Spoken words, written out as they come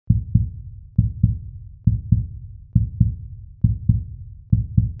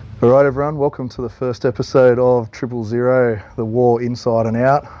All right, everyone, welcome to the first episode of 000, The War Inside and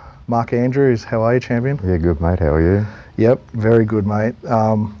Out. Mark Andrews, how are you, champion? Yeah, good, mate. How are you? Yep, very good, mate.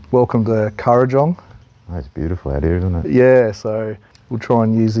 Welcome to Kurrajong. Oh, it's beautiful out here, isn't it? Yeah, so we'll try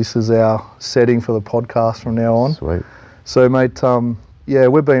and use this as our setting for the podcast from now on. Sweet. So, mate,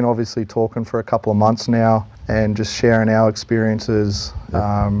 we've been obviously talking for a couple of months now and just sharing our experiences,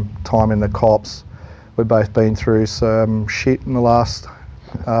 time in the cops. We've both been through some shit in the last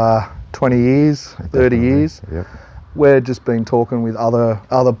 20 years, 30 years. Yep. We've just been talking with other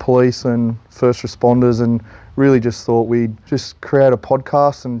police and first responders and really just thought we'd just create a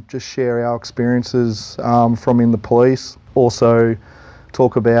podcast and just share our experiences from in the police. Also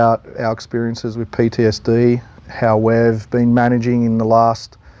talk about our experiences with PTSD, how we've been managing in the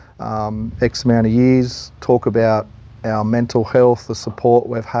last X amount of years, talk about our mental health, the support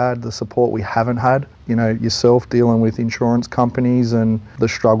we've had, the support we haven't had, you know, yourself dealing with insurance companies and the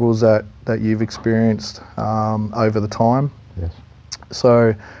struggles that you've experienced over the time. Yes.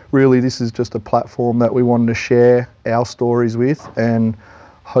 So really this is just a platform that we wanted to share our stories with, and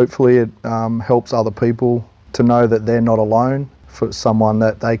hopefully it helps other people to know that they're not alone, for someone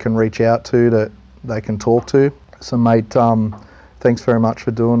that they can reach out to, that they can talk to. So mate, thanks very much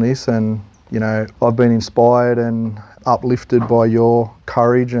for doing this, and you know, I've been inspired and uplifted by your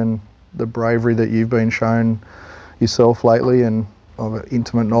courage and the bravery that you've been shown yourself lately, and of an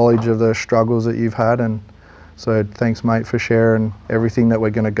intimate knowledge of the struggles that you've had. And so thanks, mate, for sharing everything that we're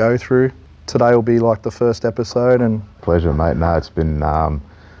going to go through. Today will be like the first episode. And Pleasure, mate. No, it's been,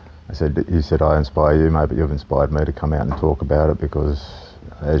 you said I inspire you, mate, but you've inspired me to come out and talk about it because,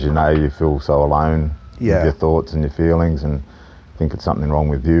 as you know, you feel so alone with your thoughts and your feelings, and think it's something wrong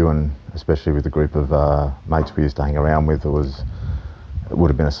with you, and especially with the group of mates we used to hang around with, it would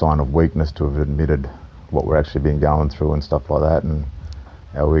have been a sign of weakness to have admitted what we're actually been going through and stuff like that, and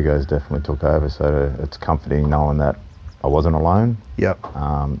our egos definitely took over. So it's comforting knowing that I wasn't alone. Yep.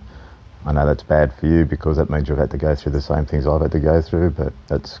 I know that's bad for you because that means you've had to go through the same things I've had to go through, but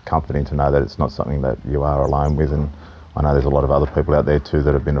it's comforting to know that it's not something that you are alone with. And I know there's a lot of other people out there too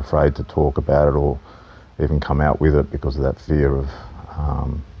that have been afraid to talk about it or even come out with it because of that fear of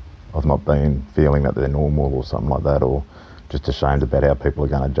not feeling that they're normal or something like that, or just ashamed about how people are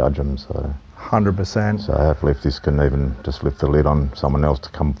going to judge them. So 100%. So hopefully if this can even just lift the lid on someone else to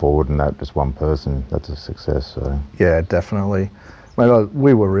come forward, and that just one person, that's a success. So yeah, definitely. Mate,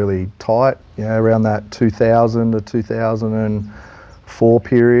 we were really tight, you know, around that 2000 to 2004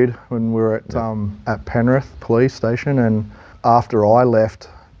 period when we were at Penrith Police Station. And after I left,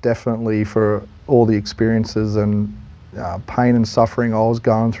 definitely for all the experiences and pain and suffering I was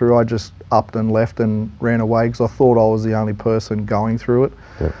going through, I just upped and left and ran away because I thought I was the only person going through it.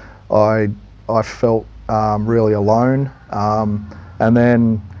 Yep. I felt really alone, and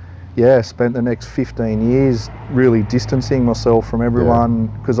then spent the next 15 years really distancing myself from everyone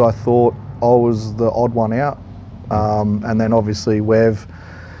because I thought I was the odd one out. And then obviously we've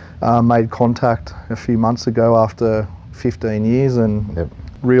made contact a few months ago after 15 years and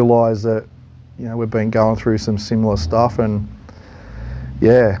realised that, you know, we've been going through some similar stuff, and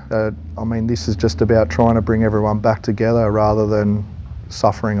I mean, this is just about trying to bring everyone back together rather than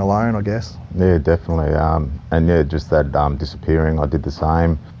suffering alone, I guess. Yeah, definitely. And just that disappearing, I did the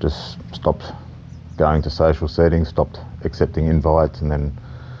same. Just stopped going to social settings, stopped accepting invites, and then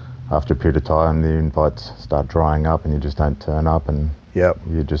after a period of time, the invites start drying up, and you just don't turn up, and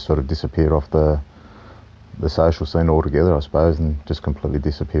you just sort of disappear off the social scene altogether, I suppose, and just completely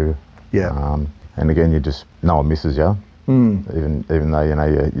disappear. Yeah. And again, no one misses you. Even though, you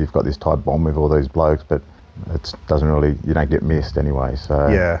know, you've got this tight bond with all these blokes, but it doesn't really, you don't get missed anyway. So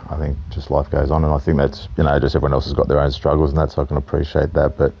I think just life goes on, and I think that's, you know, just everyone else has got their own struggles, and that's, I can appreciate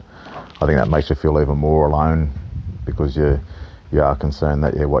that, but I think that makes you feel even more alone because you are concerned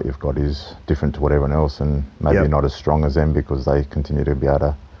that what you've got is different to what everyone else, and maybe you're not as strong as them because they continue to be able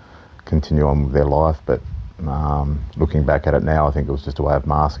to continue on with their life. But looking back at it now, I think it was just a way of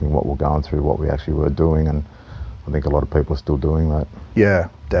masking what we're going through, what we actually were doing, and I think a lot of people are still doing that. Yeah,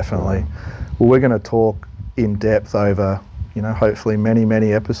 definitely. Well, we're going to talk in depth over, you know, hopefully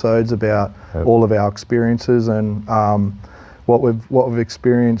many episodes about all of our experiences and what we've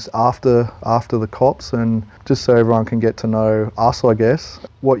experienced after the cops, and just so everyone can get to know us, I guess.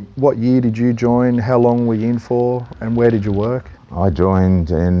 What year did you join? How long were you in for? And where did you work? I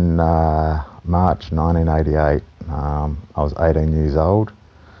joined in March 1988. I was 18 years old.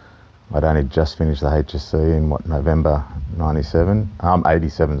 I'd only just finished the HSC in November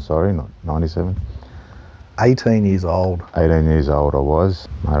 87, sorry, not 97. 18 years old. 18 years old I was.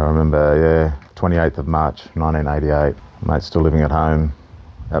 I remember, 28th of March 1988. Mate's still living at home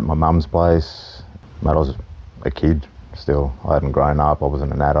at my mum's place. Mate, I was a kid still. I hadn't grown up. I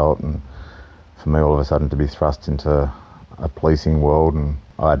wasn't an adult, and for me, all of a sudden, to be thrust into a policing world, and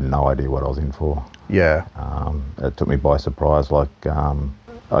I had no idea what I was in for. Yeah. It took me by surprise. Like,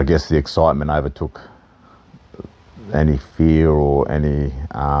 I guess the excitement overtook any fear or any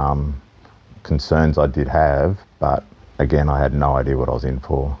concerns I did have, but again, I had no idea what I was in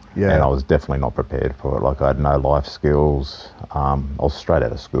for. Yeah. And I was definitely not prepared for it. Like, I had no life skills. I was straight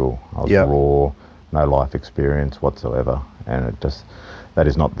out of school. I was raw, no life experience whatsoever. And it just, that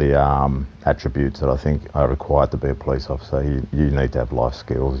is not the attributes that I think are required to be a police officer. You need to have life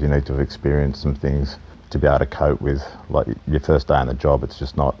skills. You need to have experienced some things to be able to cope with. Like, your first day on the job, it's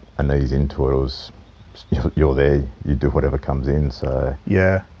just not an ease into it. It was, you're there, you do whatever comes in. So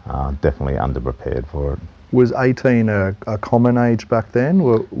yeah, definitely underprepared for it. Was 18 a common age back then?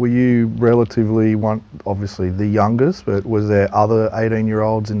 Were you relatively obviously the youngest, but was there other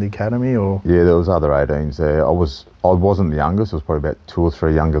 18-year-olds in the academy, or? Yeah, there was other 18s there. I wasn't the youngest. I was probably about 2 or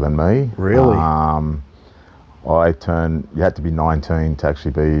 3 younger than me. Really? You had to be 19 to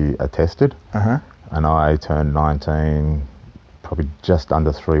actually be attested. And I turned 19 probably just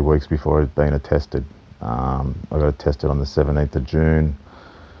under 3 weeks before I'd been attested. I got attested on the 17th of June,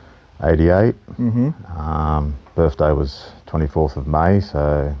 88. Birthday was 24th of May,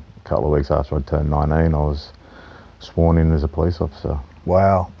 so a couple of weeks after I turned 19, I was sworn in as a police officer.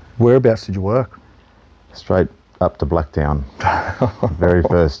 Wow. Whereabouts did you work? Straight up to Blacktown. Very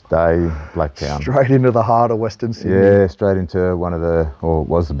first day, Blacktown. Straight into the heart of Western Sydney. Yeah, straight into it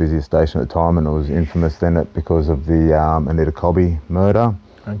was the busiest station at the time, and it was infamous then because of the Anita Cobby murder.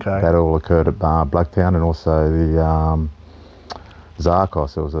 Okay. That all occurred at Blacktown, and also the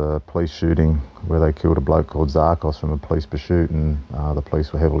Zarkos. There was a police shooting where they killed a bloke called Zarkos from a police pursuit, and the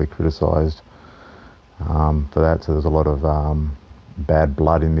police were heavily criticised for that. So there's a lot of bad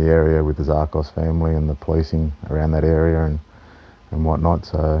blood in the area with the Zarkos family and the policing around that area and whatnot.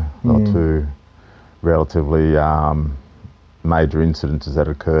 So there were 2 relatively major incidences that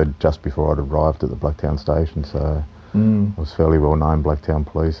occurred just before I'd arrived at the Blacktown station. So it was fairly well known, Blacktown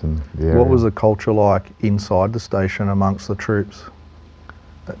Police in the area. What was the culture like inside the station amongst the troops?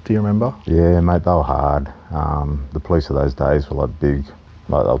 Do you remember? Yeah, mate, they were hard. The police of those days were like big,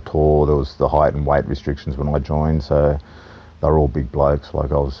 like they were tall. There was the height and weight restrictions when I joined, so they were all big blokes.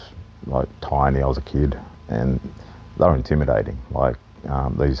 Like, I was like tiny, I was a kid, and they were intimidating. Like,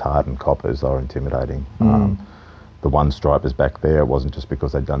 these hardened coppers, they were intimidating. The one stripers back there, it wasn't just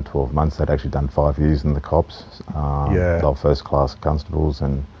because they'd done 12 months, they'd actually done 5 years in the cops. They were first class constables,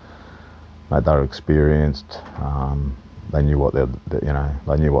 and mate, they were experienced. They knew what they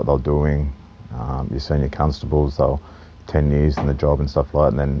knew what they were doing. Your senior constables, they were 10 years in the job and stuff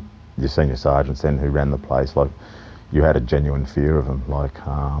like that, and then your senior sergeants then who ran the place, like, you had a genuine fear of them. Like,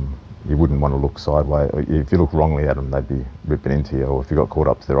 you wouldn't want to look sideways. If you look wrongly at them, they'd be ripping into you, or if you got called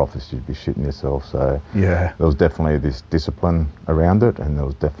up to their office, you'd be shitting yourself. So yeah, there was definitely this discipline around it, and there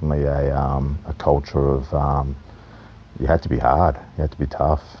was definitely a culture of you had to be hard, you had to be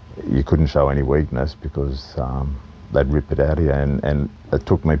tough. You couldn't show any weakness because they'd rip it out of you, and it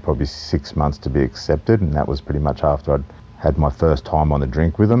took me probably 6 months to be accepted, and that was pretty much after I'd had my first time on the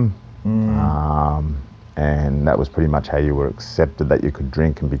drink with them. And that was pretty much how you were accepted, that you could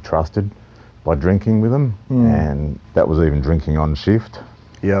drink and be trusted by drinking with them. And that was even drinking on shift.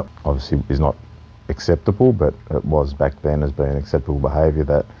 Yep. Obviously is not acceptable, but it was back then as being acceptable behaviour,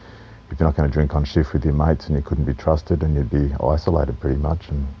 that if you're not going to drink on shift with your mates, and you couldn't be trusted, and you'd be isolated pretty much,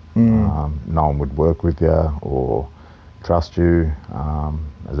 and no one would work with you or trust you.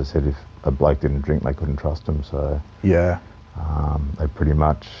 As I said, if a bloke didn't drink, they couldn't trust him. So yeah, they pretty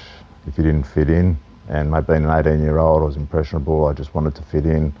much, if you didn't fit in, and mate, being an 18-year-old, I was impressionable. I just wanted to fit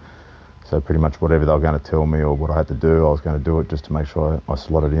in. So pretty much whatever they were going to tell me or what I had to do, I was going to do it just to make sure I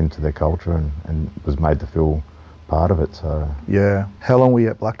slotted into their culture and was made to feel part of it. So yeah. How long were you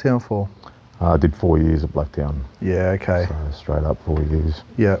at Blacktown for? I did 4 years at Blacktown. Yeah, okay. So straight up 4 years.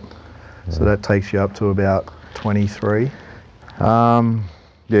 Yeah. So that takes you up to about 23? Yeah,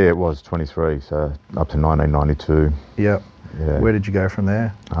 it was 23, so up to 1992. Yep. Yeah. Where did you go from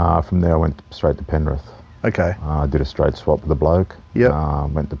there? From there I went straight to Penrith. Okay. I did a straight swap with a bloke. Yep.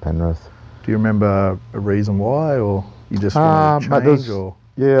 Went to Penrith. Do you remember a reason why, or you just wanted to change? Or?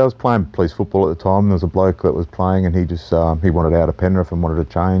 Yeah, I was playing police football at the time. There was a bloke that was playing, and he just he wanted out of Penrith and wanted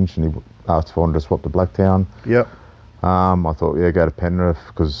to change, and he asked if I wanted to swap to Blacktown. Yep. I thought, yeah, go to Penrith,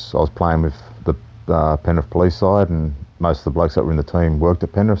 because I was playing with the Penrith police side, and most of the blokes that were in the team worked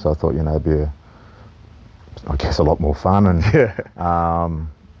at Penrith, so I thought, it'd be a lot more fun, and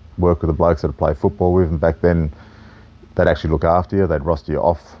work with the blokes that I play football with. And back then, they'd actually look after you. They'd roster you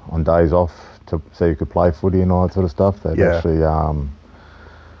off on days off so you could play footy and all that sort of stuff. They'd actually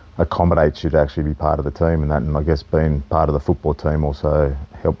accommodate you to actually be part of the team and that. And I guess being part of the football team also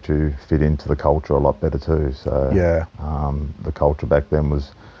helped you fit into the culture a lot better too. So the culture back then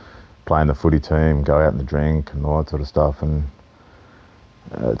was playing the footy team, go out and drink and all that sort of stuff. And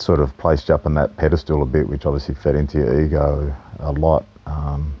it sort of placed you up on that pedestal a bit, which obviously fed into your ego a lot.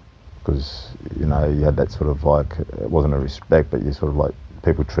 Because, you know, you had that sort of like, it wasn't a respect, but you sort of like,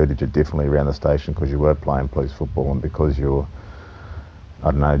 people treated you differently around the station because you were playing police football and because you're,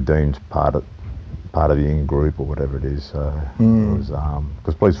 I don't know, deemed part of the in-group or whatever it is. So it was,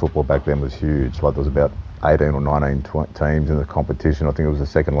 because police football back then was huge. Like there was about 18 or 19 teams in the competition. I think it was the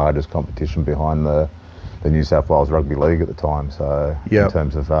second largest competition behind the New South Wales Rugby League at the time. So in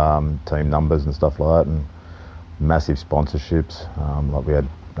terms of team numbers and stuff like that, and massive sponsorships, like we had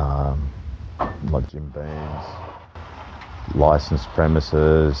like Jim Beams, licensed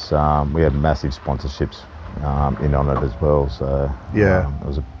premises. We had massive sponsorships in on it as well. So it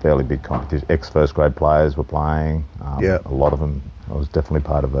was a fairly big competition. Ex-first grade players were playing. A lot of them. I was definitely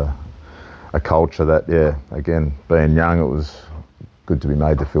part of a culture that, again, being young, it was good to be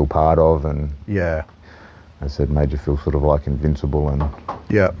made to feel part of, and as I said, made you feel sort of like invincible and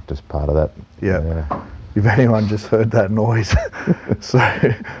just part of that. If anyone just heard that noise,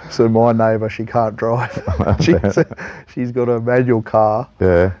 so my neighbour, she can't drive. She's got a manual car,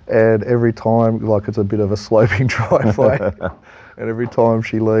 and every time, like, it's a bit of a sloping driveway, and every time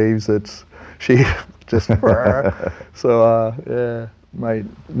she leaves, she just so mate.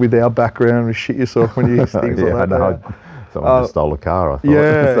 With our background, we shit yourself when you use things like that. Someone just stole a car, I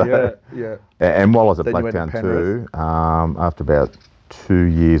thought. And while I was at Then Blacktown too, after about 2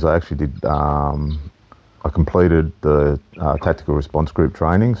 years, I actually did. I completed the tactical response group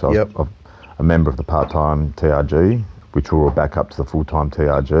training, so I was a member of the part-time TRG, which were all back up to the full-time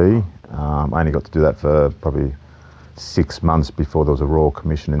TRG. I only got to do that for probably 6 months before there was a royal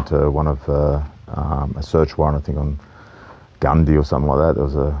commission into one of a search warrant, I think on Gundy or something like that. There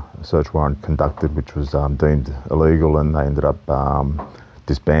was a search warrant conducted which was deemed illegal, and they ended up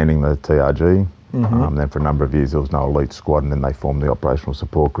disbanding the TRG. Then for a number of years there was no elite squad, and then they formed the operational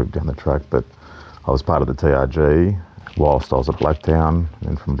support group down the track. But I was part of the TRG whilst I was at Blacktown,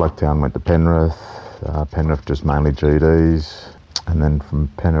 and from Blacktown went to Penrith. Penrith just mainly GDs, and then from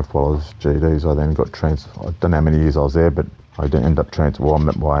Penrith while I was GDs I then got I don't know how many years I was there, but I didn't end up I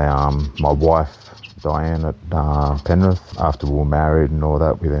met my wife Diane at Penrith. After we were married and all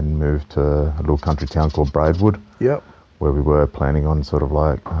that, we then moved to a little country town called Braidwood, where we were planning on sort of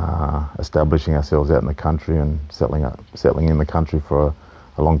like establishing ourselves out in the country and settling in the country for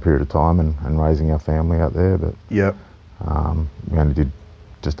a long period of time and raising our family out there. But we only did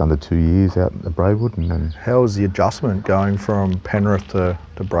just under 2 years out at Braidwood. And then, how was the adjustment going from Penrith to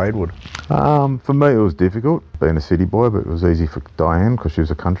Braidwood? For me it was difficult being a city boy, but it was easy for Diane because she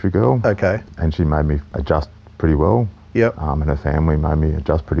was a country girl. And she made me adjust pretty well. And her family made me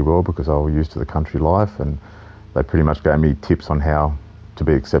adjust pretty well because I was used to the country life, and they pretty much gave me tips on how to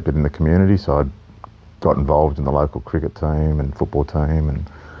be accepted in the community. So I got involved in the local cricket team and football team, and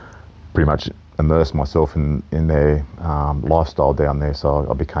pretty much immersed myself in their lifestyle down there. So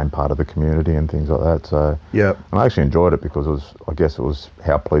I became part of the community and things like that. So and I actually enjoyed it because I guess it was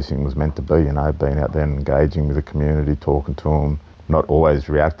how policing was meant to be. You know, being out there and engaging with the community, talking to them, not always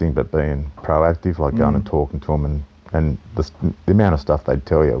reacting, but being proactive, like going and talking to them, and the amount of stuff they'd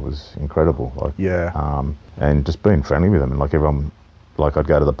tell you was incredible. Like and just being friendly with them, and like everyone. Like I'd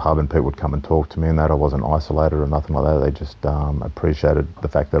go to the pub and people would come and talk to me, and that I wasn't isolated or nothing like that. They just appreciated the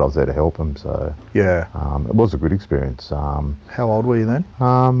fact that I was there to help them. So it was a good experience. How old were you then?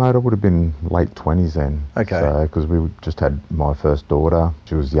 Mate, I would have been late 20s then. So, because we just had my first daughter.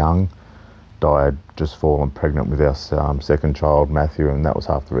 She was young. Di had just fallen pregnant with our second child, Matthew, and that was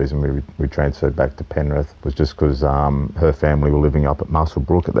half the reason we transferred back to Penrith, was just because her family were living up at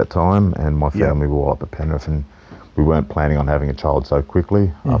Muswellbrook at that time, and my family were all up at Penrith, and we weren't planning on having a child so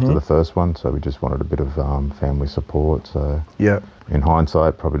quickly after the first one, so we just wanted a bit of family support. So in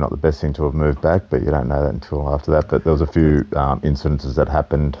hindsight, probably not the best thing to have moved back, but you don't know that until after that. But there was a few incidences that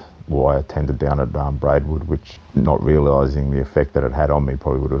happened while I attended down at Braidwood, which, not realising the effect that it had on me,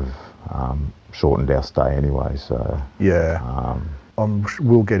 probably would have shortened our stay anyway. So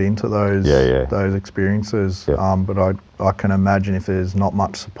we'll get into those experiences, but I can imagine if there's not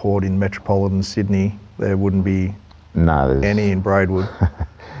much support in metropolitan Sydney, there wouldn't be any in Braidwood.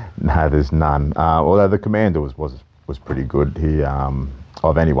 No, there's none. Although the commander was pretty good. He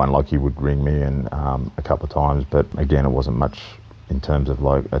of anyone, like, he would ring me and a couple of times, but again, it wasn't much in terms of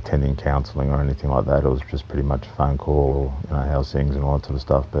like attending counselling or anything like that. It was just pretty much a phone call or how's things and all that sort of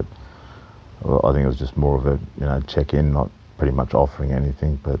stuff. But I think it was just more of a check-in, not pretty much offering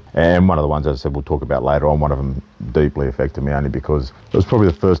anything. And one of the ones, as I said, we'll talk about later on, one of them deeply affected me only because it was probably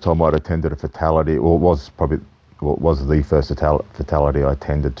the first time I'd attended a fatality, or was the first fatality I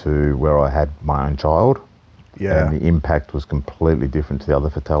attended to where I had my own child. Yeah. And the impact was completely different to the other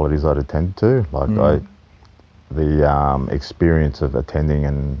fatalities I'd attended to. Like the experience of attending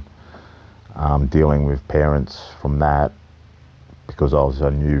and dealing with parents from that, because I was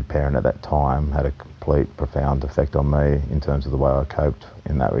a new parent at that time, had a complete profound effect on me in terms of the way I coped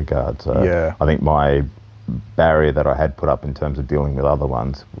in that regard. So yeah. I think my barrier that I had put up in terms of dealing with other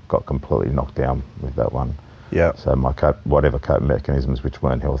ones got completely knocked down with that one. Yeah. So my whatever coping mechanisms which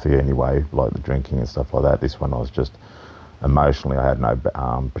weren't healthy anyway, like the drinking and stuff like that, this one I was just emotionally, I had no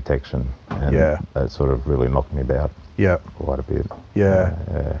protection, and that sort of really knocked me about. Yeah. Quite a bit. Yeah.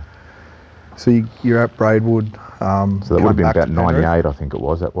 So you're at Braidwood. So that would have been about 98, I think it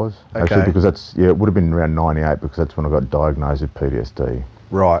was. That was actually, because it would have been around 98 because that's when I got diagnosed with PTSD.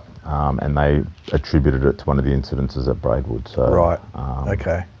 Right. And they attributed it to one of the incidences at Braidwood. So right.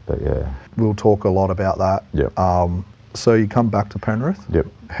 Okay. But yeah, we'll talk a lot about that. Yep. So you come back to Penrith. Yep.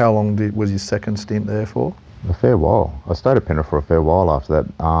 How long was your second stint there for? A fair while. I stayed at Penrith for a fair while after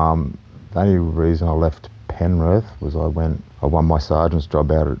that. The only reason I left Penrith was I won my sergeant's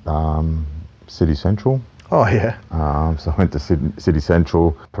job out at City Central. Oh yeah. So I went to City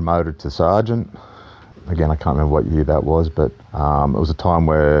Central, promoted to sergeant. Again, I can't remember what year that was, but it was a time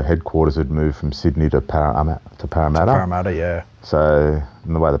where headquarters had moved from Sydney to Parramatta. Parramatta, yeah. So,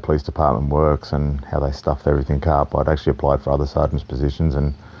 in the way the police department works and how they stuffed everything up, I'd actually applied for other sergeant's positions,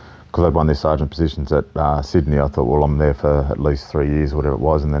 and because I'd won these sergeant positions at Sydney, I thought, well, I'm there for at least 3 years, whatever it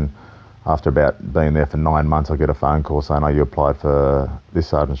was, and then after about being there for 9 months, I get a phone call saying, oh, you applied for this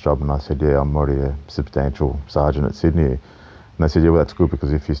sergeant's job, and I said, yeah, I'm already a substantial sergeant at Sydney. And they said, yeah, well, that's good,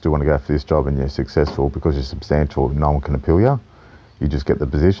 because if you still want to go for this job and you're successful, because you're substantial, no one can appeal you. You just get the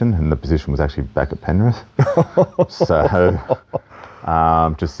position, and the position was actually back at Penrith. So,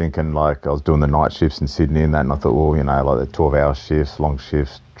 just thinking, like, I was doing the night shifts in Sydney and that, and I thought, well, like the 12-hour shifts, long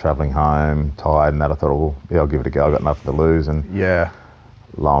shifts, travelling home, tired and that, I thought, well, yeah, I'll give it a go. I've got nothing to lose. And yeah.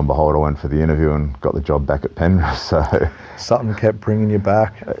 Lo and behold, I went for the interview and got the job back at Penrith. So something kept bringing you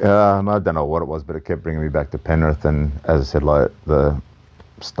back. I don't know what it was, but it kept bringing me back to Penrith. And as I said, like the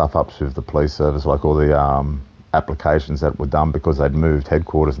stuff ups with the police service, like all the applications that were done because they'd moved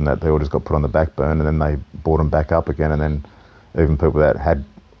headquarters and that, they all just got put on the back burner, and then they brought them back up again. And then even people that had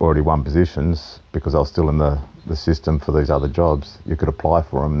already won positions, because I was still in the system for these other jobs, you could apply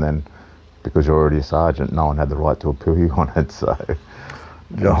for them, and then because you're already a sergeant, no one had the right to appeal you on it. So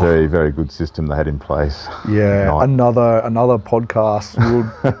a very, very good system they had in place. Yeah, another podcast.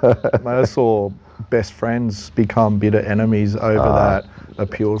 I saw best friends become bitter enemies over that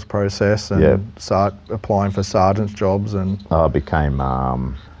appeals process and start applying for sergeant's jobs, and it became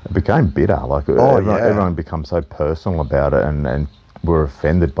bitter. Like everyone becomes so personal about it, and were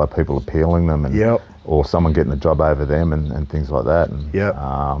offended by people appealing them, and or someone getting the job over them, and things like that.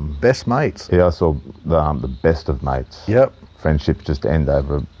 And best mates. Yeah, I saw the best of mates. Yep. Friendships just end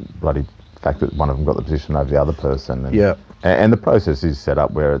over bloody fact that one of them got the position over the other person. And, and the process is set up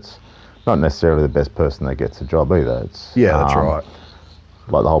where it's not necessarily the best person that gets the job either. It's that's right.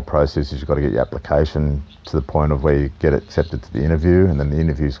 Like the whole process is you've got to get your application to the point of where you get accepted to the interview, and then the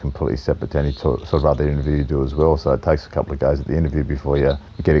interview is completely separate to any sort of other interview you do as well. So it takes a couple of goes at the interview before you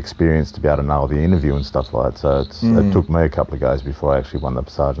get experience to be able to nail the interview and stuff like that. So it took me a couple of goes before I actually won the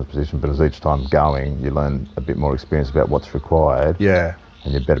sergeant's position, but as each time going, you learn a bit more experience about what's required. Yeah.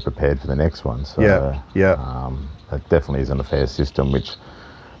 And you're better prepared for the next one. So it definitely isn't a fair system which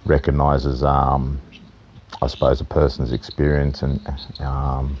recognises I suppose a person's experience and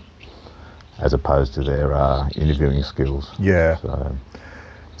as opposed to their interviewing skills. Yeah.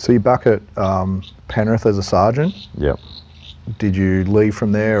 So you're back at Penrith as a sergeant? Yep. Did you leave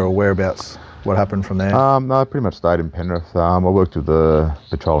from there, or whereabouts? What happened from there? No, I pretty much stayed in Penrith. I worked with the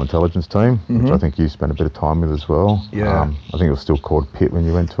Patrol Intelligence Team, which I think you spent a bit of time with as well. Yeah. I think it was still called PIT when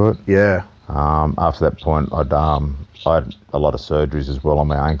you went to it. Yeah. After that point, I had a lot of surgeries as well on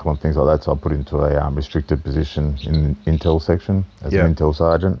my ankle and things like that, so I put into a restricted position in the Intel section as an Intel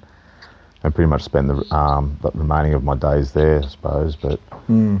sergeant, and pretty much spent the remaining of my days there, I suppose. But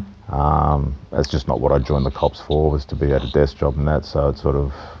that's just not what I joined the cops for, was to be at a desk job and that. So it's sort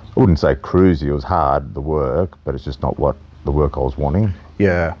of, I wouldn't say cruisy, it was hard, the work, but it's just not what the work I was wanting.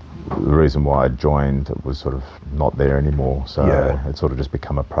 Yeah. The reason why I joined was sort of not there anymore, so it sort of just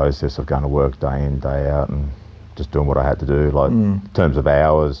become a process of going to work day in, day out, and just doing what I had to do. Like in terms of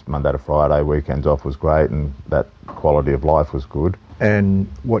hours, Monday to Friday, weekends off was great, and that quality of life was good. And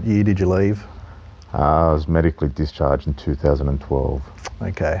what year did you leave? I was medically discharged in 2012.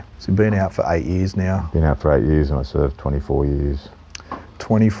 Okay, so you've been out for 8 years now. Been out for 8 years, and I served 24 years.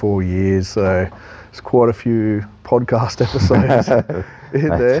 24 years, so it's quite a few podcast episodes in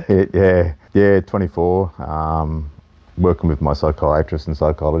there. Yeah, 24. Working with my psychiatrist and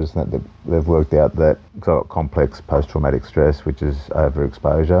psychologist, and that they've worked out that I've got complex post-traumatic stress, which is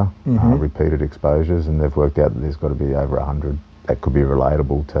overexposure, repeated exposures, and they've worked out that there's got to be over 100 that could be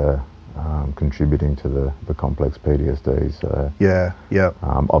relatable to contributing to the complex PTSD. So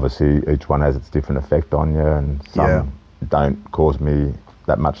obviously each one has its different effect on you, and some don't cause me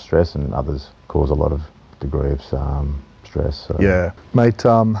that much stress, and others cause a lot of degree of stress. So. Yeah, mate.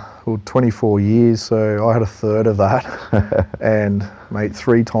 Well, 24 years, so I had a third of that, and mate,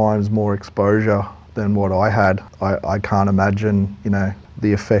 3 times more exposure than what I had. I can't imagine,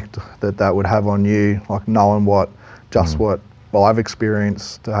 the effect that would have on you, like knowing what I've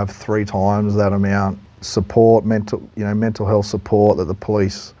experienced, to have 3 times that amount. Support, mental health support that the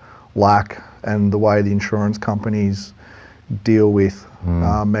police lack, and the way the insurance companies deal with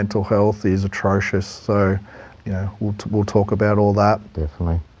mental health is atrocious. So, we'll talk about all that.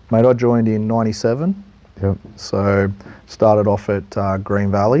 Definitely. Mate, I joined in 97. Yep. So started off at Green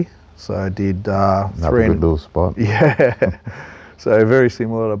Valley. So I did Another good little spot. Yeah. So very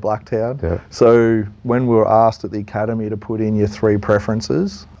similar to Blacktown. Yep. So when we were asked at the academy to put in your 3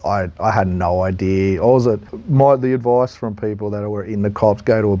 preferences, I had no idea. The advice from people that were in the cops: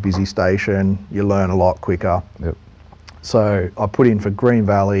 go to a busy station, you learn a lot quicker. Yep. So I put in for Green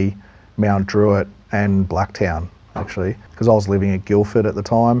Valley, Mount Druitt, and Blacktown, actually, because I was living at Guildford at the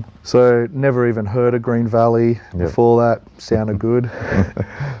time. So never even heard of Green Valley before that. Sounded good.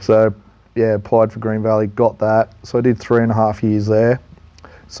 So applied for Green Valley, got that. So I did 3.5 years there.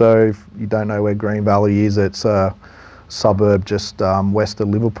 So if you don't know where Green Valley is, it's a suburb just west of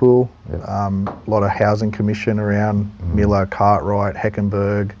Liverpool. Yep. A lot of housing commission around Miller, Cartwright,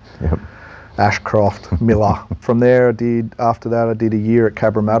 Heckenberg. Yep. Ashcroft, Miller. From there, after that I did a year at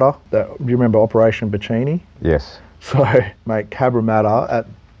Cabramatta. Do you remember Operation Bacchini? Yes. So, mate, Cabramatta at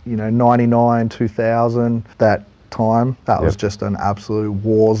 99, 2000, that time, that was just an absolute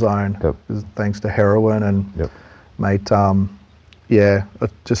war zone. Yep. Thanks to heroin, and mate, I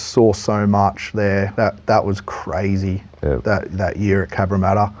just saw so much there. That was crazy. Yep. That year at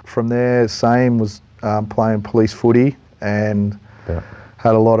Cabramatta. From there, same was playing police footy, and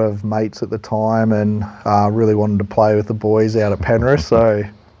had a lot of mates at the time, and really wanted to play with the boys out at Penrith. So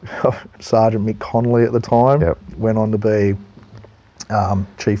Sergeant Mick Connolly at the time went on to be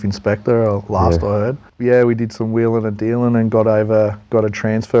Chief Inspector, last I heard. Yeah, we did some wheeling and dealing and got a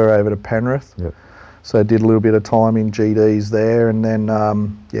transfer over to Penrith. Yep. So I did a little bit of time in GDs there, and then,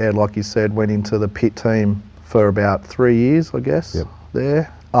 like you said, went into the pit team for about 3 years, I guess,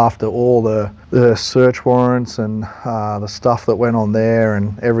 there. After all the search warrants and the stuff that went on there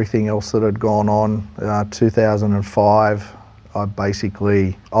and everything else that had gone on, 2005,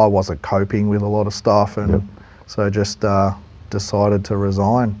 I wasn't coping with a lot of stuff, and so just decided to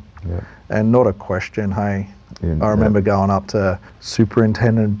resign. Yep. And not a question, hey. I remember going up to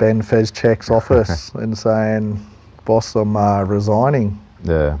Superintendent Ben Fezchek's office and saying, "Boss, I'm resigning."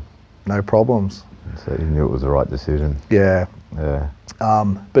 Yeah. No problems. So you knew it was the right decision. Yeah. Yeah.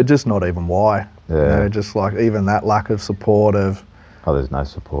 But just not even why. Yeah. Just like even that lack of support of... Oh, there's no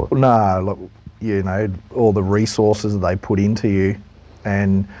support. No, look, all the resources that they put into you,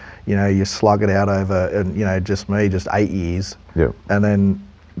 and, you slug it out over, and, just 8 years. Yep. And then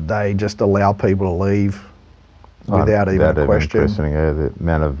they just allow people to leave without even a question. Questioning the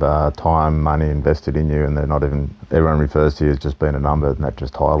amount of time, money invested in you, and they're not even... Everyone refers to you as just being a number, and that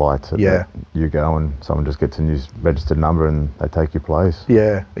just highlights it. Yeah. You go and someone just gets a new registered number and they take your place.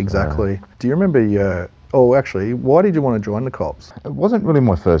 Yeah, exactly. Do you remember why did you want to join the cops? It wasn't really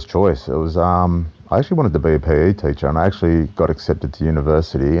my first choice. It was, I actually wanted to be a PE teacher, and I actually got accepted to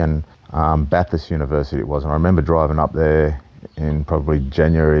university, and Bathurst University it was. And I remember driving up there in probably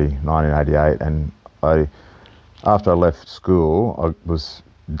January 1988, and after I left school, I was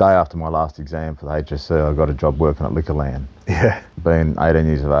day after my last exam for the HSC, I got a job working at Liquorland. Yeah. Being 18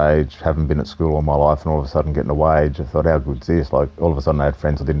 years of age, haven't been at school all my life, and all of a sudden getting a wage, I thought, how good's this? Like, all of a sudden I had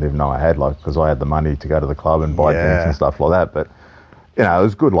friends I didn't even know I had, like, because I had the money to go to the club and buy drinks and stuff like that. But, it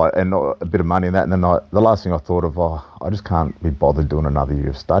was good, like, and a bit of money in that. And then the last thing I thought of, I just can't be bothered doing another year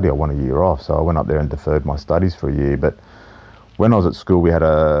of study. I want a year off. So I went up there and deferred my studies for a year. But when I was at school, we had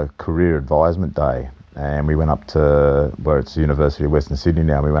a career advisement day. And we went up to where it's the University of Western Sydney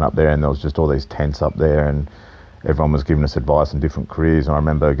now. We went up there, and there was just all these tents up there, and everyone was giving us advice on different careers. And I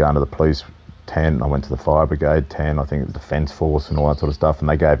remember going to the police 10, I went to the fire brigade 10, I think it was Defence Force and all that sort of stuff, and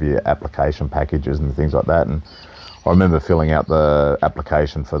they gave you application packages and things like that. And I remember filling out the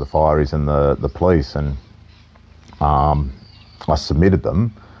application for the fireys and the police, and I submitted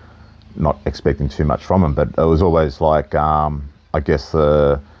them, not expecting too much from them, but it was always like, I guess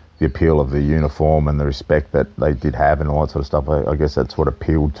the appeal of the uniform and the respect that they did have and all that sort of stuff. I guess that's what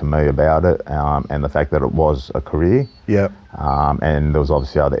appealed to me about it, and the fact that it was a career. Yeah. And there was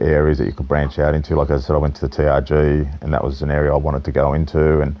obviously other areas that you could branch out into. Like I said, I went to the TRG, and that was an area I wanted to go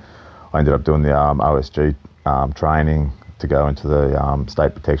into, and I ended up doing the OSG training to go into the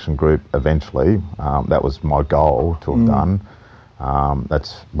State Protection Group eventually. That was my goal to have done.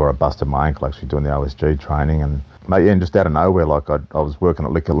 That's where I busted my ankle actually doing the OSG training. And mate, yeah, and just out of nowhere, like I was working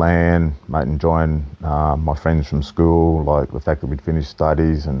at Liquorland, mate, enjoying my friends from school, like the fact that we'd finished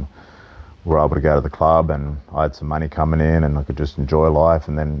studies and were able to go to the club, and I had some money coming in and I could just enjoy life.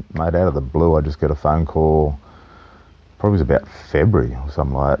 And then, mate, out of the blue, I just get a phone call, probably was about February or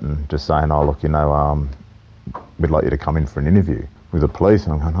something like that, and just saying, oh, look, you know, we'd like you to come in for an interview with the police.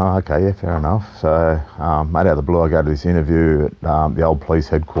 And I'm going, oh, okay, yeah, fair enough. So, mate, out of the blue, I go to this interview at the old police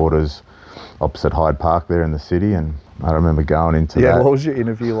headquarters opposite Hyde Park there in the city, and I remember going into that. Yeah, what was your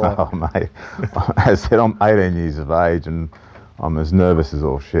interview like? Oh, mate, as I said, I'm 18 years of age, and I'm as nervous as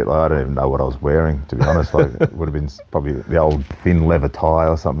all shit. Like, I don't even know what I was wearing, to be honest. Like, it would have been probably the old thin leather tie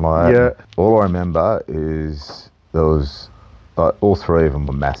or something like that. Yeah. All I remember is there was, all three of them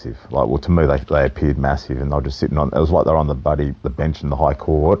were massive. Like, well, to me, they appeared massive, and they were just sitting on, it was like they were on the bench in the High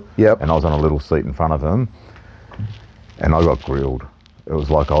Court. Yep. And I was on a little seat in front of them, and I got grilled. It was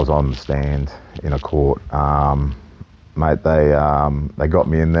like I was on the stand in a court. Mate, they got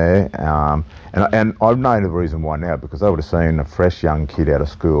me in there, and I've known the reason why now, because they would have seen a fresh young kid out of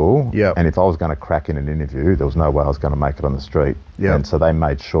school, yep. And if I was going to crack in an interview, there was no way I was going to make it on the street. Yep. And so they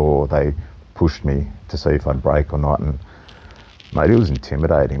made sure they pushed me to see if I'd break or not. And mate, it was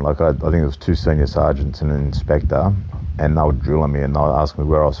intimidating. Like, I think it was 2 senior sergeants and an inspector, and they were drilling me and they were asking me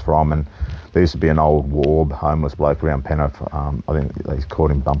where I was from. And there used to be an old warb, homeless bloke around Penrith. I think they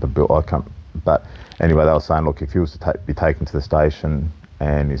called him Bumper Bill. I can't. But anyway, they were saying, look, if he was to be taken to the station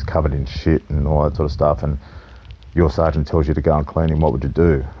and he's covered in shit and all that sort of stuff, and your sergeant tells you to go and clean him, what would you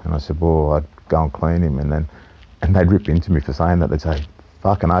do? And I said, well, I'd go and clean him. And they'd rip into me for saying that. They'd say,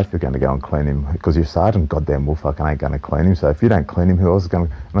 fucking oath you're going to go and clean him, because your sergeant goddamn well fucking ain't going to clean him. So if you don't clean him, who else is going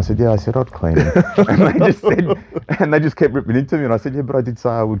to? And I said, yeah, I said I'd clean him. And they just kept ripping into me, and I said, yeah, but I did say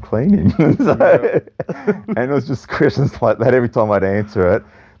I would clean him. And it was just questions like that every time I'd answer it.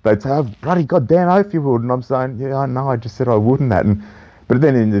 They'd say, oh, bloody goddamn oath you would. And I'm saying, yeah, I know, I just said I wouldn't that. But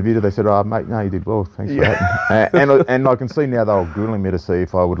then in the video they said, oh, mate, no, you did well, thanks for that. And I can see now they were grilling me to see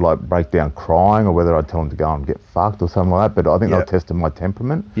if I would like break down crying or whether I'd tell them to go and get fucked or something like that. But I think they were testing my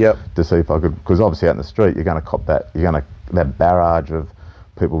temperament to see if I could, because obviously out in the street you're going to cop that, that barrage of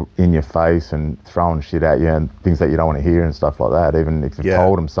people in your face and throwing shit at you and things that you don't want to hear and stuff like that, even if you've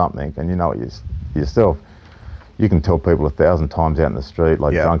told them something and you know it yourself. You can tell people 1,000 times out in the street,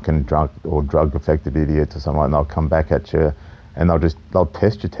 like drunk or drug-affected idiots or something like that, and they'll come back at you and they'll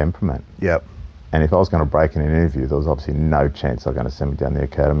test your temperament. Yep. And if I was going to break in an interview, there was obviously no chance they were going to send me down the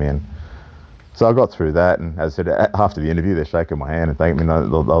academy. And so I got through that, and as I said, after the interview, they're shaking my hand and thanking me. They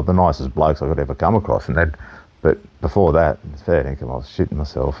were the nicest blokes I could ever come across. But before that, it's fair dinkum, I was shitting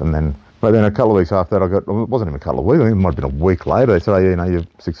myself. But then a couple of weeks after that, it wasn't even a couple of weeks, I think it might have been a week later, they said, oh, yeah, you've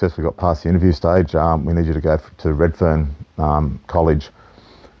successfully got past the interview stage. We need you to go to Redfern College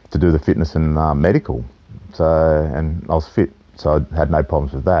to do the fitness and medical. And I was fit, so I had no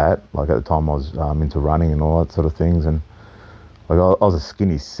problems with that. Like at the time I was into running and all that sort of things. And like I was a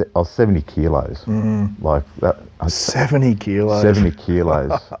skinny, I was 70 kilos. Mm-hmm. Like that. 70 kilos? 70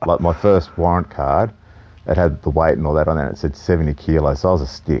 kilos. Like my first warrant card, it had the weight and all that on it. It said 70 kilos, so I was a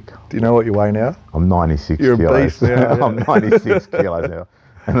stick. Do you know what you weigh now? I'm 96 You're kilos. A beast now, yeah. I'm 96 kilos now.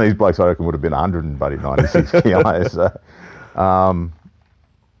 And these blokes, I reckon, would have been 196 kilos. So,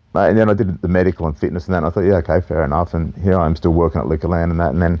 and then I did the medical and fitness and that, and I thought, yeah, okay, fair enough. And here I am still working at Liquorland and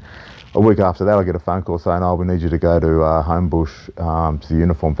that. And then a week after that, I get a phone call saying, oh, we need you to go to Homebush to the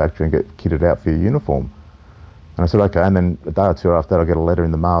uniform factory and get kitted out for your uniform. And I said, okay, and then a day or two after that, I get a letter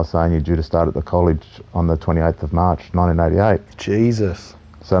in the mail saying you're due to start at the college on the 28th of March, 1988. Jesus.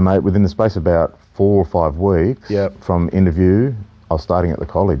 So, mate, within the space of about 4 or 5 weeks from interview, I was starting at the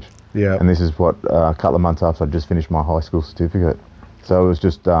college. Yeah. And this is what, a couple of months after I just finished my high school certificate. So it was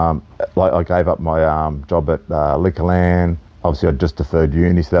just, like I gave up my job at Liquorland. Obviously, I just deferred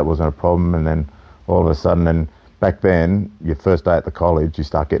uni, so that wasn't a problem. And then all of a sudden, and back then, your first day at the college, you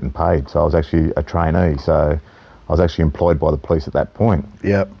start getting paid. So I was actually a trainee. So I was actually employed by the police at that point.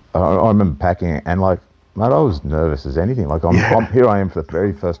 Yep. I remember packing it, and like, mate, I was nervous as anything. Like, here I am for the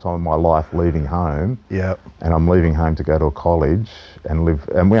very first time in my life leaving home. Yep. And I'm leaving home to go to a college and live.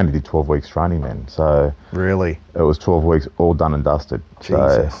 And we only did 12 weeks training then. So really, it was 12 weeks all done and dusted.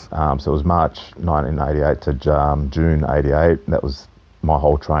 Jesus. So it was March 1988 to June 88. That was my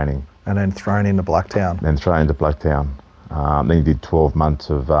whole training. And then thrown into Blacktown. Then thrown into Blacktown. Then you did 12 months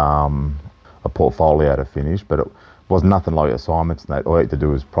of a portfolio to finish, but it was nothing like assignments and that. All you had to do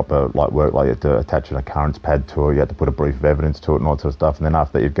was proper like work, like you had to attach an occurrence pad to it, you had to put a brief of evidence to it and all that sort of stuff. And then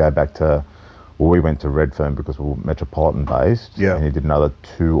after that you'd go back to, well, we went to Redfern because we were metropolitan based. Yeah. And you did another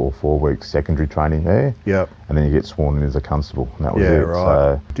 2 or 4 weeks secondary training there. Yep. And then you get sworn in as a constable, and that was it. Right.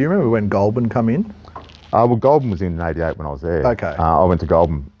 So, do you remember when Goulburn come in? Well, Goulburn was in 88 when I was there. Okay. I went to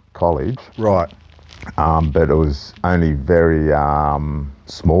Goulburn College. Right. But it was only very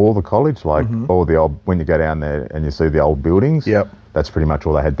small, the college, like all the old, when you go down there and you see the old buildings, Yep. that's pretty much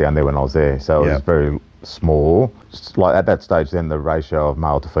all they had down there when I was there. So it was very small. Just like at that stage then the ratio of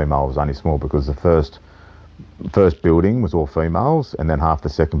male to female was only small because the first building was all females and then half the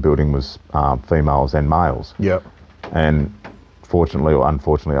second building was females and males. Yep. And fortunately or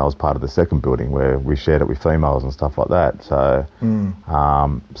unfortunately, I was part of the second building where we shared it with females and stuff like that. So,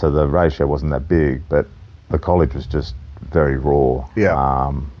 so the ratio wasn't that big, but the college was just very raw.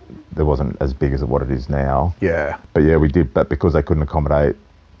 Yeah. There wasn't as big as what it is now. Yeah. But yeah, we did. But because they couldn't accommodate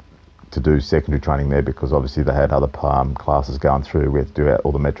to do secondary training there, because obviously they had other classes going through, we had to do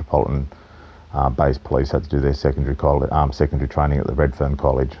all the metropolitan based police had to do their secondary training at the Redfern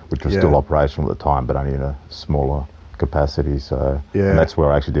College, which was still operational at the time, but only in a smaller capacity. So and that's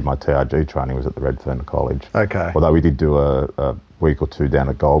where I actually did my TRG training, was at the Redfern College. Okay. Although we did do a week or two down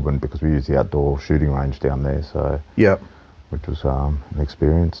at Goulburn because we used the outdoor shooting range down there. So which was an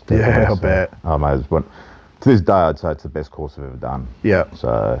experience. Yeah, I bet. To this day, I'd say it's the best course I've ever done. Yeah.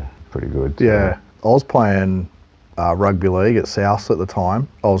 So pretty good. Yeah. I was playing rugby league at South at the time.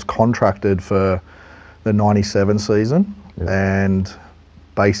 I was contracted for the 97 season and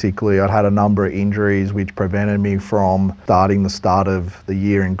basically I'd had a number of injuries which prevented me from starting the start of the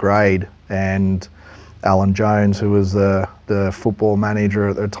year in grade, and Alan Jones, who was the football manager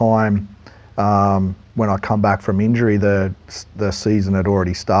at the time, when I come back from injury, the season had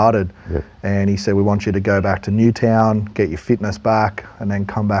already started, and he said, we want you to go back to Newtown, get your fitness back, and then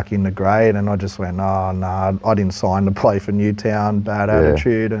come back into grade. And I just went, no, I didn't sign to play for Newtown, bad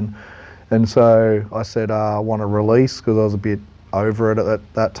attitude. And so I said, I want a release because I was a bit over it at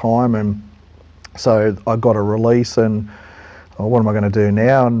that time. And so I got a release, and what am I going to do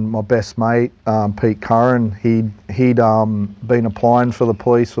now? And my best mate, Pete Curran, he'd been applying for the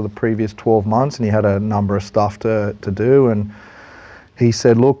police for the previous 12 months, and he had a number of stuff to do. And he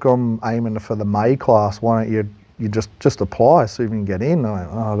said, look, I'm aiming for the May class. Why don't you just apply, see if you can get in? I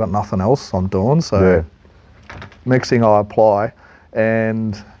went, I've got nothing else I'm doing. So next thing I apply,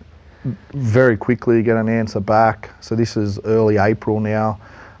 and very quickly get an answer back. So this is early April now.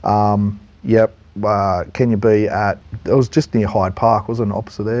 Can you be at, it was just near Hyde Park, wasn't it,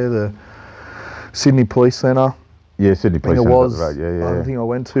 opposite there, the Sydney Police Centre? Yeah, Sydney Police Centre. I think I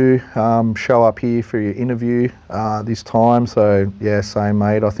went to show up here for your interview this time. So yeah, same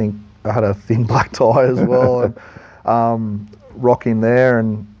mate. I think I had a thin black tie as well. And, rocking there,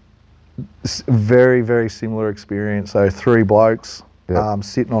 and very, very similar experience. So 3 blokes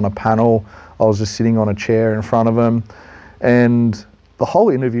sitting on a panel. I was just sitting on a chair in front of them, and the whole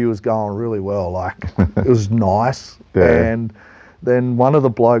interview was going really well. Like, it was nice. And then one of the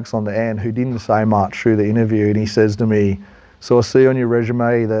blokes on the end who didn't say much through the interview, and he says to me, so I see on your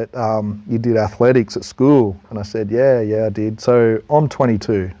resume that you did athletics at school. And I said, yeah, I did. So I'm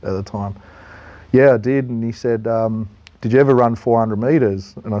 22 at the time. Yeah, I did. And he said, did you ever run 400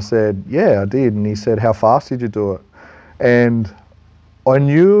 metres? And I said, yeah, I did. And he said, how fast did you do it? And I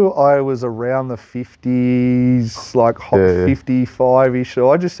knew I was around the 50s, like 55-ish. So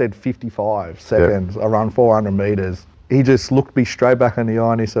I just said 55 seconds. I run 400 metres. He just looked me straight back in the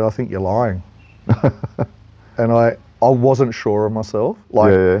eye and he said, I think you're lying. And I wasn't sure of myself.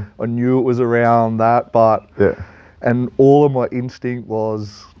 Like, I knew it was around that, but... And all of my instinct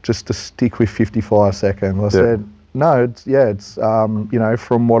was just to stick with 55 seconds. I said, no, it's you know,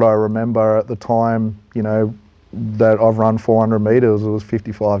 from what I remember at the time, you know, that I've run 400 metres, it was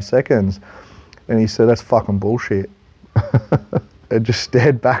 55 seconds. And he said, that's fucking bullshit. And just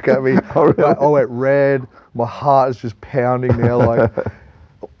stared back at me. I went red. My heart is just pounding now. Like,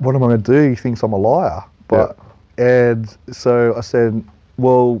 what am I going to do? He thinks I'm a liar. And so I said,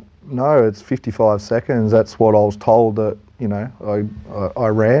 well, no, it's 55 seconds. That's what I was told that, you know, I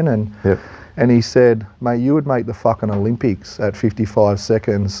ran. And And he said, mate, you would make the fucking Olympics at 55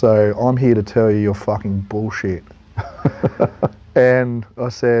 seconds, so I'm here to tell you you're fucking bullshit. And I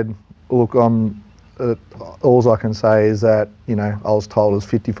said, look, all I can say is that, you know, I was told it was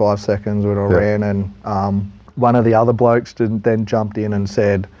 55 seconds when I ran, and one of the other blokes then jumped in and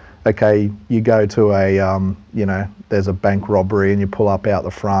said, okay, you go to a, you know, there's a bank robbery and you pull up out the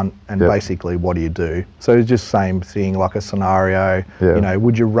front, and basically what do you do? So it's just same thing, like a scenario, you know,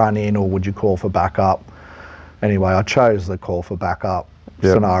 would you run in or would you call for backup? Anyway, I chose the call for backup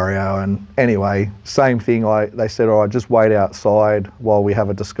scenario, and anyway, same thing, they said, all right, just wait outside while we have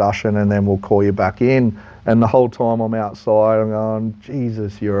a discussion and then we'll call you back in. And the whole time I'm outside, I'm going,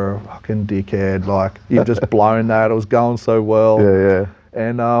 Jesus, you're a fucking dickhead, like, you've just blown that, it was going so well. Yeah.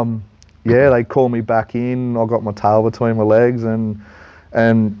 And they called me back in. I got my tail between my legs, and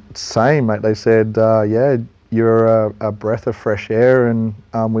same, mate. They said, you're a breath of fresh air, and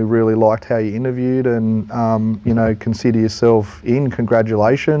we really liked how you interviewed, and you know, consider yourself in.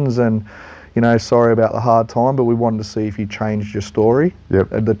 Congratulations, and you know, sorry about the hard time, but we wanted to see if you changed your story. Yep.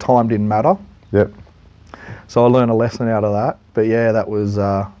 The time didn't matter. Yep. So I learned a lesson out of that. But yeah, that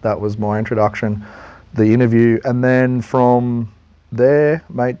was my introduction, the interview, and then from there,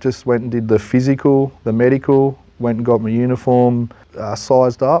 mate, just went and did the physical, the medical, went and got my uniform,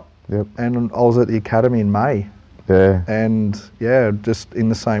 sized up, and I was at the academy in May. Yeah. And yeah, just in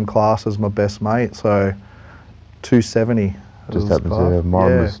the same class as my best mate, so 270. Just happens, yeah.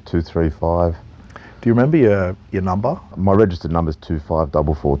 Mine was 235. Do you remember your number? My registered number's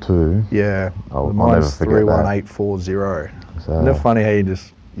 25442. Yeah. Mine's 31840. So, isn't it funny how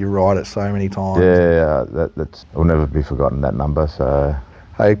you write it so many times? Yeah, that's will never be forgotten, that number. So,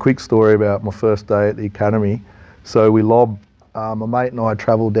 hey, a quick story about my first day at the academy. So we my mate and I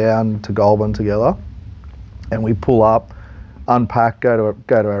travelled down to Goulburn together, and we pull up, unpack, go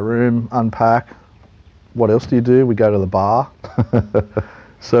to our room, unpack. What else do you do? We go to the bar.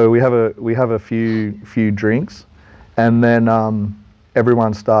 So we have a few drinks, and then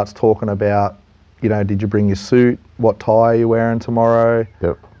everyone starts talking about, you know, did you bring your suit? What tie are you wearing tomorrow?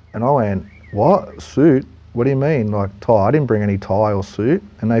 Yep. And I went, what? Suit? What do you mean? Like, tie? I didn't bring any tie or suit.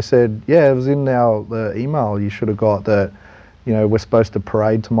 And they said, yeah, it was in the email. You should have got that, you know, we're supposed to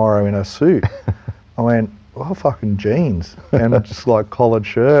parade tomorrow in a suit. I went, well, fucking jeans. And just like collared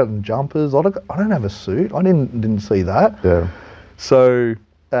shirt and jumpers. I don't have a suit. I didn't see that. Yeah. So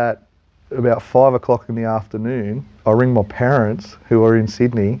at about 5 o'clock in the afternoon, I ring my parents, who are in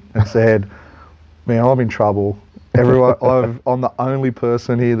Sydney, and said, man, I'm in trouble. I'm the only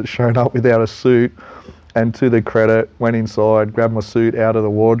person here that's shown up without a suit. And to their credit, went inside, grabbed my suit out of the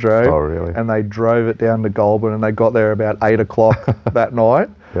wardrobe. Oh, really? And they drove it down to Goulburn, and they got there about 8 o'clock that night.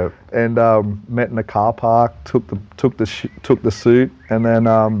 Yep. And met in a car park, took the suit, and then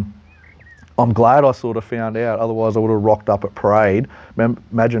I'm glad I sort of found out. Otherwise, I would have rocked up at parade.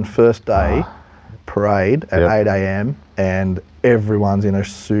 Imagine first day parade at 8 a.m. and everyone's in a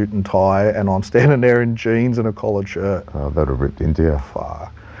suit and tie, and I'm standing there in jeans and a collared shirt. Oh, that would have ripped into you.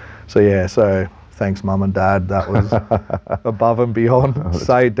 Fuck. So thanks, Mum and Dad. That was above and beyond.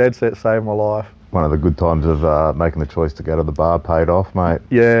 Dead set saved my life. One of the good times of making the choice to go to the bar paid off, mate.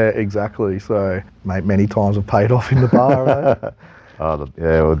 Yeah, exactly. So, mate, many times have paid off in the bar, eh? A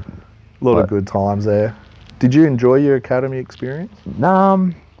lot of good times there. Did you enjoy your academy experience?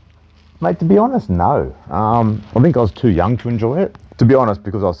 Mate, to be honest, no. I think I was too young to enjoy it. To be honest,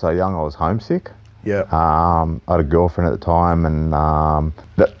 because I was so young, I was homesick. Yeah. I had a girlfriend at the time, and no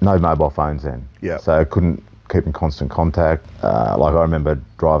mobile phones then. Yeah. So I couldn't keep in constant contact. Like I remember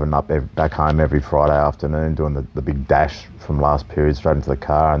driving back home every Friday afternoon, doing the big dash from last period straight into the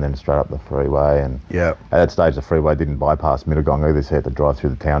car, and then straight up the freeway. And at that stage, the freeway didn't bypass Mittagong either, so you had to drive through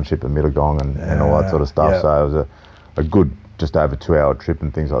the township of Mittagong and all that sort of stuff. Yeah. So it was a good just over 2 hour trip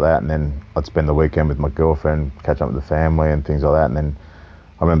and things like that. And then I'd spend the weekend with my girlfriend, catch up with the family and things like that. And then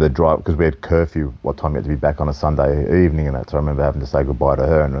I remember the drive, because we had curfew, what time you had to be back on a Sunday evening and that. So I remember having to say goodbye to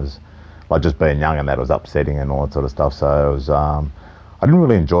her, and it was like, just being young and that, was upsetting and all that sort of stuff. So it was, I didn't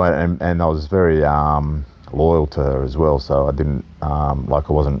really enjoy it, and I was very loyal to her as well. So I didn't, I'd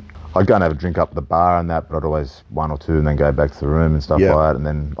go and have a drink up at the bar and that, but I'd always one or two and then go back to the room and stuff like that. And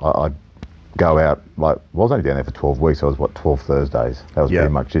then I'd go out, I was only down there for 12 weeks. I was 12 Thursdays. That was pretty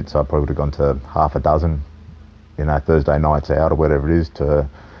much it. So I probably would have gone to half a dozen, Thursday nights out or whatever it is.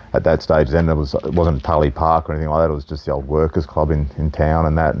 At that stage then, it wasn't Tully Park or anything like that. It was just the old workers club in town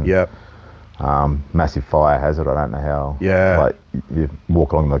and that. And, massive fire hazard. I don't know how. Yeah. Like, you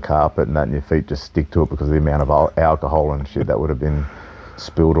walk along the carpet and that, and your feet just stick to it because of the amount of alcohol and shit that would have been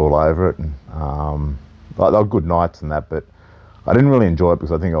spilled all over it. And they were good nights and that, but I didn't really enjoy it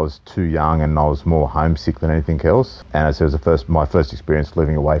because I think I was too young and I was more homesick than anything else. And it was my first experience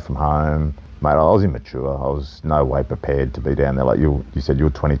living away from home. Mate, I was immature. I was no way prepared to be down there. Like you said, you were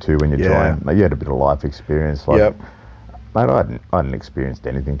 22 when you joined. Mate, you had a bit of life experience. Like, mate, I hadn't experienced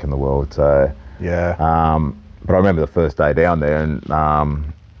anything in the world. So yeah. But I remember the first day down there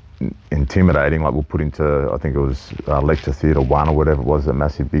and intimidating. Like we'll put into, I think it was Lecture Theatre 1 or whatever it was, a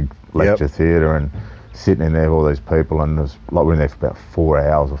massive big lecture theatre, and sitting in there with all these people, and it was like we were in there for about 4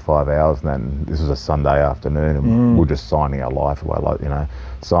 hours or 5 hours, and then this was a Sunday afternoon, and we were just signing our life away, like, you know,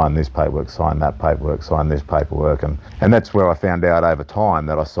 sign this paperwork, sign that paperwork, sign this paperwork, and that's where I found out over time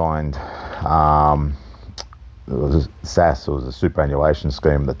that I signed, it was SAS, it was a superannuation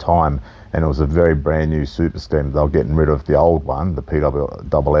scheme at the time, and it was a very brand new super scheme. They were getting rid of the old one, the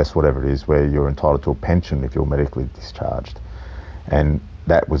PWS, whatever it is, where you're entitled to a pension if you're medically discharged, and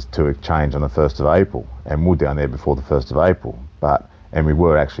that was to change on the 1st of April, and we were down there before the 1st of April, and we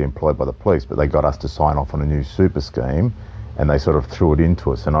were actually employed by the police, but they got us to sign off on a new super scheme, and they sort of threw it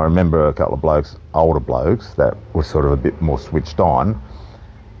into us. And I remember a couple of blokes, older blokes, that were sort of a bit more switched on,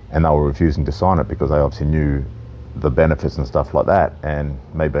 and they were refusing to sign it because they obviously knew the benefits and stuff like that, and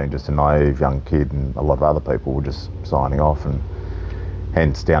me being just a naive young kid, and a lot of other people were just signing off. And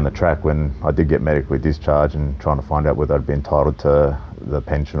hence down the track, when I did get medically discharged and trying to find out whether I'd be entitled to the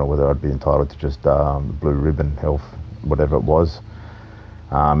pension or whether I'd be entitled to just blue ribbon health, whatever it was.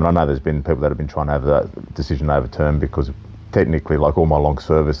 And I know there's been people that have been trying to have that decision overturned, because technically, like, all my long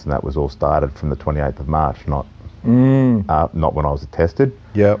service and that was all started from the 28th of March, not when I was attested.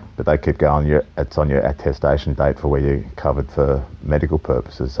 Yep. But they keep going, it's on your attestation date for where you're covered for medical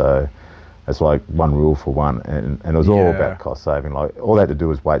purposes. So it's like one rule for one, and it was all about cost saving. Like, all they had to do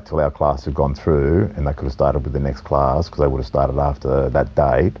was wait till our class had gone through, and they could have started with the next class, because they would have started after that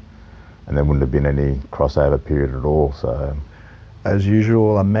date, and there wouldn't have been any crossover period at all. So, as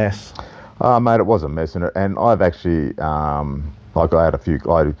usual, a mess. Mate, it was a mess, and I've actually, like,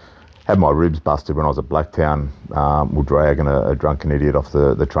 I had my ribs busted when I was at Blacktown. We were dragging a drunken idiot off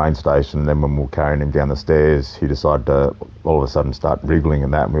the train station, and then when we were carrying him down the stairs, he decided to all of a sudden start wriggling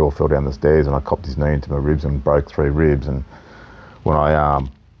and that, and we all fell down the stairs, and I copped his knee into my ribs and broke 3 ribs. And when I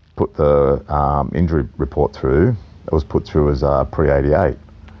put the injury report through, it was put through as pre-88.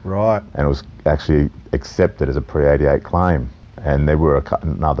 Right. And it was actually accepted as a pre-88 claim. And there were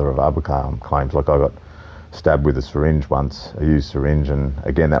another of other claims, like I got stabbed with a syringe once, a used syringe, and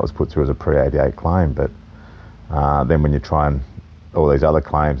again that was put through as a pre-88 claim. But then when you try and all these other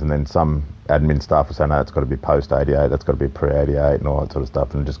claims, and then some admin staff will say, no, it's got to be post-88, that's got to be pre-88 and all that sort of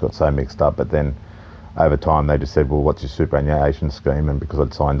stuff, and it just got so mixed up. But then over time they just said, well, what's your superannuation scheme? And because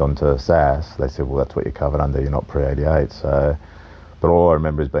I'd signed on to SAS, they said, well, that's what you're covered under, you're not pre-88. So, but all I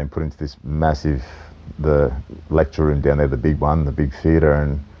remember is being put into this massive, the lecture room down there, the big one, the big theatre,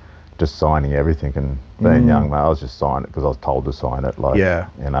 and just signing everything. And being young, mate, I was just signing it because I was told to sign it. Like,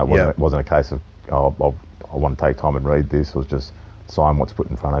 you know, it wasn't a case of, oh, I want to take time and read this. It was just sign what's put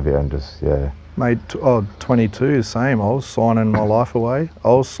in front of you and just, Mate, 22, same. I was signing my life away. I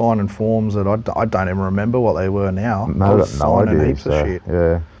was signing forms that I don't even remember what they were now. No, I was signing idea, heaps of shit.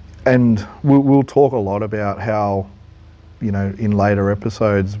 Yeah. And we'll talk a lot about how, you know, in later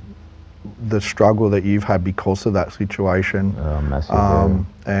episodes, the struggle that you've had because of that situation. Massive,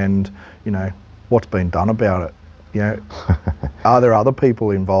 and, you know, what's been done about it. You know, are there other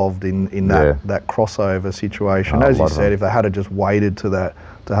people involved in that crossover situation? As you said, if they had just waited to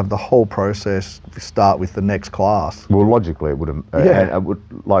have the whole process start with the next class. Well, logically it would have.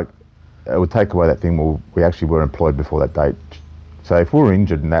 It would take away that thing. Well, we actually were employed before that date. So if we were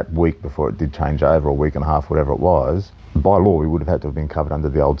injured in that week before it did change over, a week and a half, whatever it was, by law we would have had to have been covered under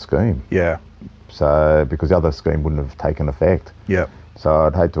the old scheme. Yeah. So because the other scheme wouldn't have taken effect. Yeah. So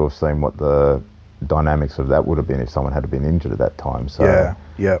I'd hate to have seen what the dynamics of that would have been if someone had been injured at that time. So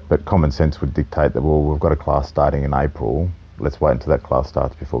but common sense would dictate that, well, we've got a class starting in April, let's wait until that class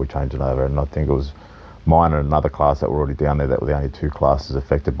starts before we change it over. And I think it was mine and another class that were already down there that were the only 2 classes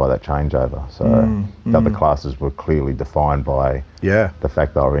affected by that changeover. So the other classes were clearly defined by the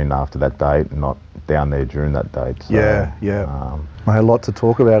fact they were in after that date and not down there during that date. So, mate, a lot to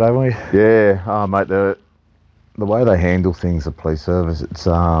talk about, haven't we? Yeah, mate, the way they handle things, the police service,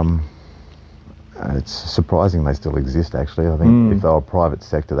 it's surprising they still exist, actually. I think if they were private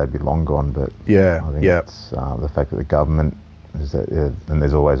sector, they'd be long gone. But I think it's the fact that the government is that, and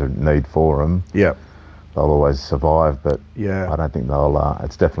there's always a need for them. Yeah, they'll always survive. But I don't think they'll.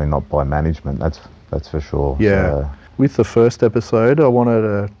 It's definitely not by management. That's for sure. Yeah. So, with the first episode, I wanted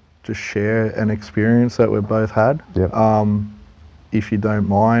to just share an experience that we both had. Yep. If you don't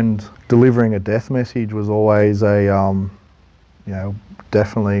mind, delivering a death message was always a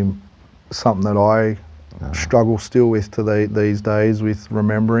definitely something that I struggle still with these days with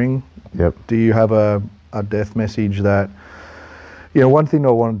remembering. Yep. Do you have a death message that, one thing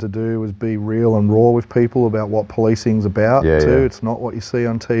I wanted to do was be real and raw with people about what policing's about too. Yeah. It's not what you see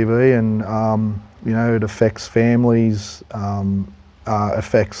on TV, and it affects families,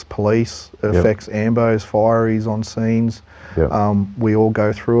 affects police, affects ambos, fireys on scenes. Yep. We all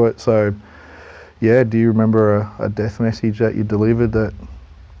go through it. So, do you remember a death message that you delivered that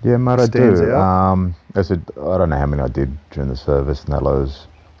stands out? I said, I don't know how many I did during the service, and that was,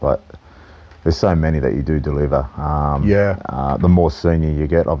 but there's so many that you do deliver. The more senior you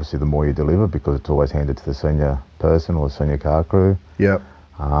get, obviously the more you deliver, because it's always handed to the senior person or senior car crew. Yep.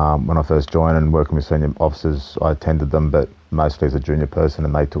 When I first joined and working with senior officers, I attended them, but mostly as a junior person,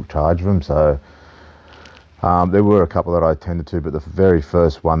 and they took charge of them. So there were a couple that I attended to, but the very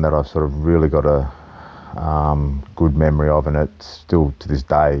first one that I've sort of really got a good memory of, and it's still to this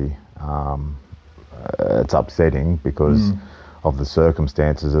day, it's upsetting because of the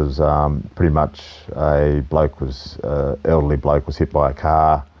circumstances. It was pretty much a elderly bloke was hit by a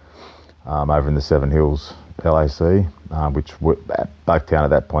car over in the Seven Hills LAC, which Blacktown at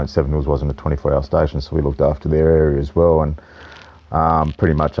that point, Seven Hills wasn't a 24-hour station, so we looked after their area as well. And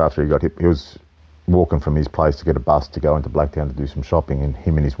pretty much after he got hit, he was walking from his place to get a bus to go into Blacktown to do some shopping, and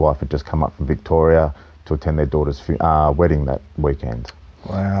him and his wife had just come up from Victoria to attend their daughter's wedding that weekend.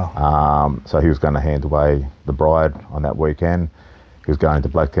 Wow. So he was going to hand away the bride on that weekend. He was going to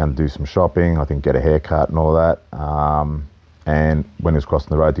Blacktown to do some shopping, I think get a haircut and all that. And when he was crossing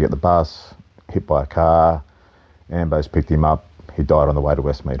the road to get the bus, hit by a car, ambos picked him up. He died on the way to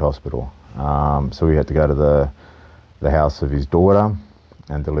Westmead Hospital. So we had to go to the house of his daughter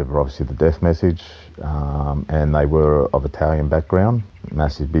and deliver obviously the death message. And they were of Italian background,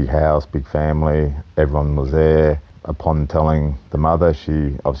 massive big house, big family, everyone was there. Upon telling the mother,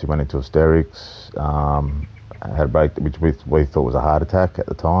 she obviously went into hysterics, had a break, which we thought was a heart attack at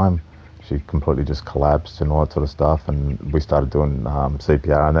the time. She completely just collapsed and all that sort of stuff, and we started doing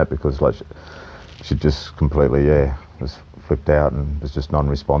CPR on that because she just completely, was flipped out and was just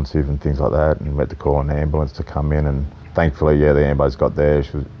non-responsive and things like that, and we had to call an ambulance to come in, and thankfully, the ambulance got there.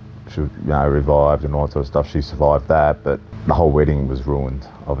 She revived and all that sort of stuff. She survived that, but the whole wedding was ruined,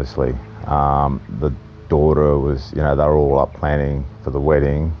 obviously. The daughter was, they were all up planning for the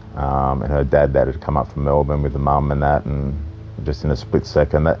wedding, and her dad had come up from Melbourne with the mum and that, and just in a split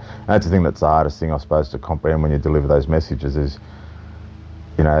second. That's the thing that's the hardest thing, I suppose, to comprehend when you deliver those messages is,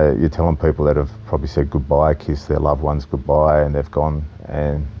 you're telling people that have probably said goodbye, kissed their loved ones goodbye, and they've gone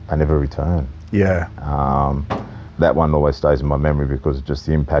and they never return. Yeah. That one always stays in my memory because just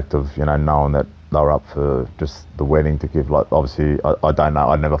the impact of, knowing that they were up for just the wedding to give, obviously, I don't know,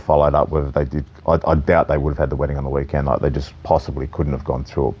 I never followed up whether they did. I doubt they would have had the wedding on the weekend, they just possibly couldn't have gone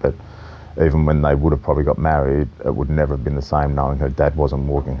through it, but even when they would have probably got married, it would never have been the same knowing her dad wasn't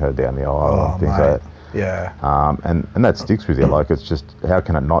walking her down the aisle and things like that. Yeah. And that sticks with you, it's just, how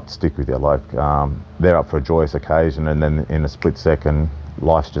can it not stick with you? They're up for a joyous occasion, and then in a split second,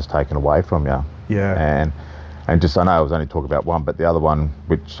 life's just taken away from you. Yeah. And just, I know I was only talking about one, but the other one,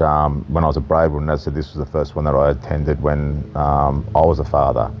 which when I was at Braidwood, and I said this was the first one that I attended when I was a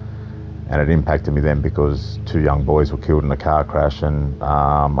father, and it impacted me then because 2 young boys were killed in a car crash, and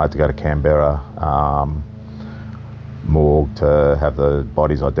I had to go to Canberra morgue to have the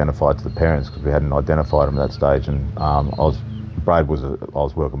bodies identified to the parents because we hadn't identified them at that stage. And I was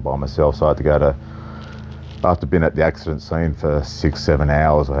working by myself, so I had to go to, after being at the accident scene for 6-7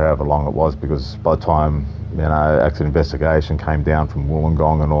 hours or however long it was, because by the time accident investigation came down from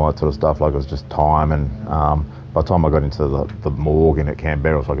Wollongong and all that sort of stuff, it was just time. And by the time I got into the morgue in at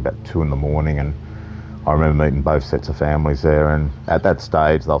Canberra, it was about 2 a.m, and I remember meeting both sets of families there. And at that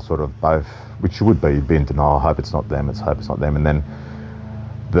stage, they'll sort of both, which you would be in denial, hope it's not them, hope it's not them. And then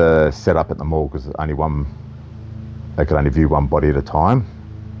the setup at the morgue was only one, they could only view one body at a time.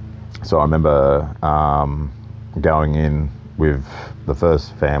 So I remember going in with the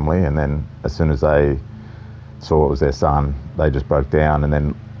first family, and then as soon as they saw it was their son, they just broke down. And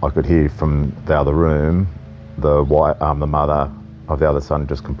then I could hear from the other room the mother of the other son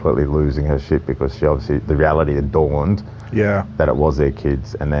just completely losing her shit because she obviously, the reality had dawned that it was their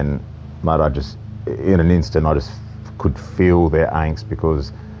kids. And then, mate, I just, in an instant, I just could feel their angst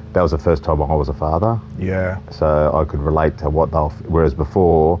because that was the first time I was a father. Yeah. So I could relate to what they'll, whereas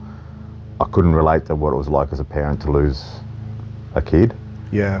before, I couldn't relate to what it was like as a parent to lose a kid.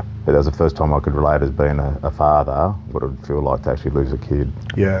 Yeah. But that was the first time I could relate as being a father, what it would feel like to actually lose a kid.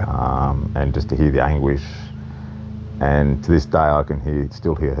 Yeah. And just to hear the anguish. And to this day, I can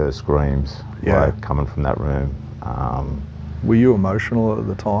still hear her screams coming from that room. Were you emotional at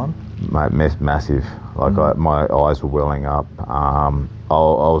the time? Mate, massive. Like my eyes were welling up. I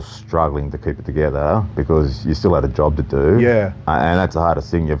was struggling to keep it together because you still had a job to do. Yeah. And that's the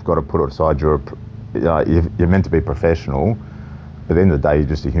hardest thing. You've got to put it aside. You're meant to be professional, but at the end of the day, you're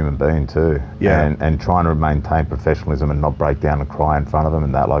just a human being too. Yeah. And trying to maintain professionalism and not break down and cry in front of them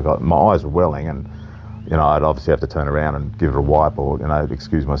and that. My eyes were welling, and I'd obviously have to turn around and give it a wipe or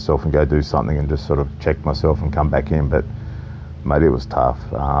excuse myself and go do something and just sort of check myself and come back in. But mate, it was tough.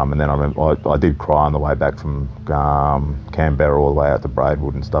 And then I did cry on the way back from Canberra all the way out to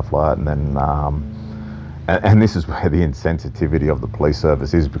Braidwood and stuff like that. And then, and this is where the insensitivity of the police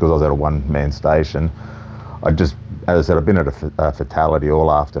service is, because I was at a one-man station. As I said, I've been at a fatality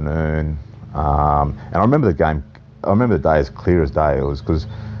all afternoon. And I remember the game. I remember the day as clear as day. It was because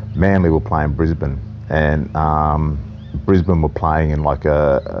Manly were playing Brisbane, and Brisbane were playing in like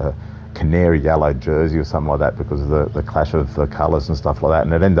a canary yellow jersey or something like that because of the clash of the colours and stuff like that.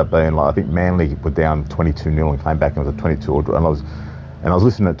 And it ended up being like, I think Manly were down 22-0 and came back and it was a 22 and I was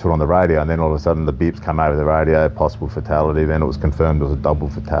listening to it on the radio, and then all of a sudden the beeps come over the radio, possible fatality. Then it was confirmed it was a double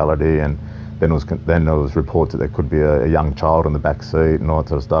fatality, and then there was reports that there could be a young child in the back seat and all that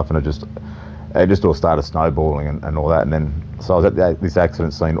sort of stuff. And it just all started snowballing and all that. And then so I was at this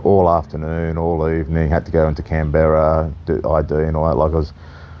accident scene all afternoon, all evening. Had to go into Canberra, do ID and all that. Like I was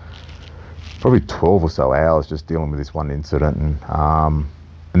probably 12 or so hours just dealing with this one incident, and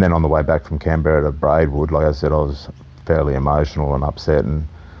then on the way back from Canberra to Braidwood, like I said, I was fairly emotional and upset. And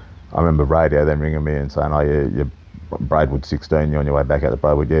I remember radio then ringing me and saying, "Oh yeah, you're Braidwood 16, you're on your way back out to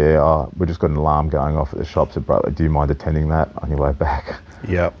Braidwood." Yeah, we just got an alarm going off at the shops at Braidwood. Do you mind attending that on your way back?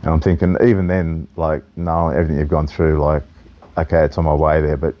 Yeah. And I'm thinking, even then, like, no, everything you've gone through, like, okay, it's on my way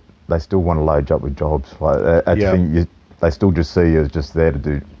there, but they still want to load you up with jobs. Like, they still just see you as just there to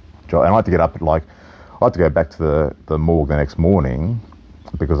do job. And I had to get up at I had to go back to the morgue the next morning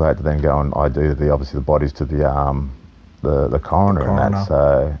because I had to then go and ID obviously the bodies to the coroner and that.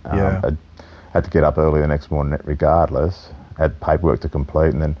 So I had to get up early the next morning regardless. Had paperwork to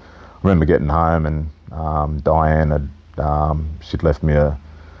complete, and then I remember getting home and Diane had she'd left me a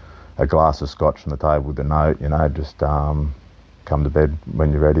glass of scotch on the table with a note, just come to bed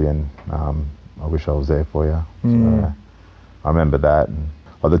when you're ready, and I wish I was there for you. So I remember that. And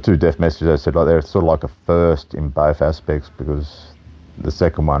the two death messages, I said, they're sort of like a first in both aspects, because the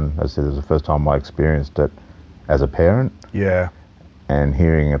second one, as I said, was the first time I experienced it as a parent. Yeah. And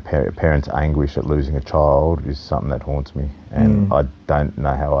hearing a parent's anguish at losing a child is something that haunts me, and I don't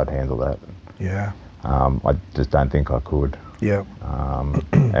know how I'd handle that. Yeah. I just don't think I could. Yeah.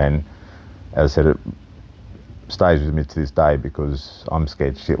 And as I said, it stays with me to this day because I'm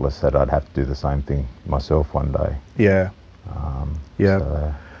scared shitless that I'd have to do the same thing myself one day. Yeah.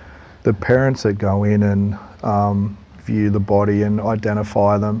 So. The parents that go in and view the body and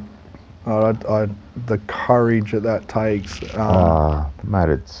identify them, the courage that takes.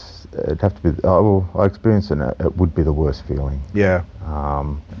 Mate, it'd have to be. I experienced it. It would be the worst feeling. Yeah.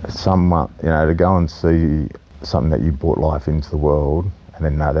 Someone, to go and see something that you brought life into the world and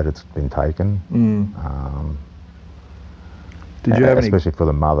then know that it's been taken. Did you have especially for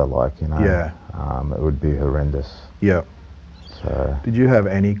the mother, Yeah. It would be horrendous. Yeah. So. Did you have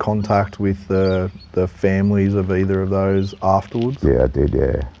any contact with the families of either of those afterwards? Yeah, I did.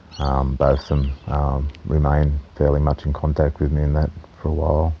 Yeah. Both of them remain fairly much in contact with me in that for a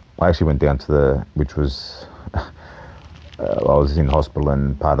while. I actually went down to which was, I was in hospital,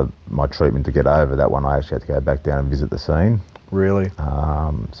 and part of my treatment to get over that one, I actually had to go back down and visit the scene. Really?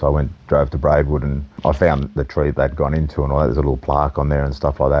 So I drove to Braidwood, and I found the tree they'd gone into and all that. There's a little plaque on there and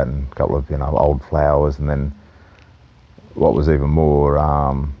stuff like that, and a couple of, old flowers. And then what was even more,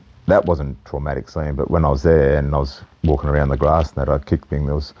 that wasn't a traumatic scene, but when I was there and I was walking around the grass and that, I kicked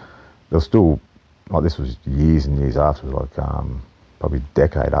things, there was still, like, this was years and years afterwards, probably a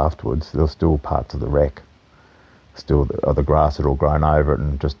decade afterwards, there was still parts of the wreck, still the grass had all grown over it,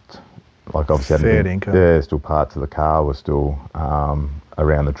 and just, like, obviously still parts of the car were still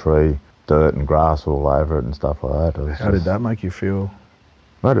around the tree, dirt and grass all over it and stuff like that. How did that make you feel?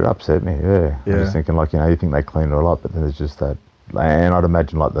 Mate, it upset me, yeah. I was thinking, you think they cleaned it all up, but then there's just that. And I'd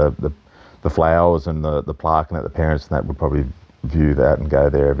imagine, the flowers and the plaque and that, the parents and that would probably view that and go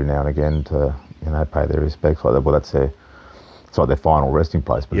there every now and again to, pay their respects. Like that. Well, it's like their final resting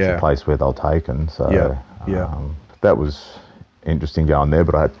place, but it's a place where they're taken. So that was interesting going there,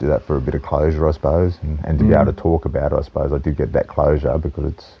 but I had to do that for a bit of closure, I suppose, and to be able to talk about it, I suppose. I did get that closure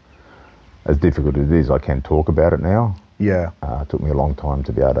because it's, as difficult as it is, I can talk about it now. Yeah. It took me a long time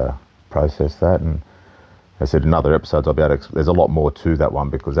to be able to process that, and I said in other episodes I'll be able to, there's a lot more to that one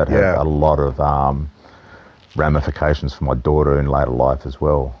because that had a lot of ramifications for my daughter in later life as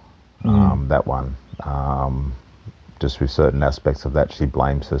well. That one, just with certain aspects of that, she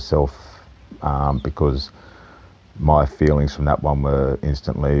blames herself because my feelings from that one were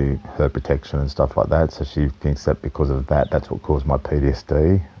instantly her protection and stuff like that. So she thinks that because of that, that's what caused my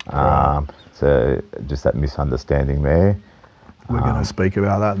PTSD. Right. So just that misunderstanding there. We're going to speak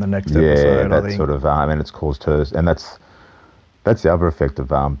about that in the next episode. Yeah, that's sort of, and it's caused her, and that's the other effect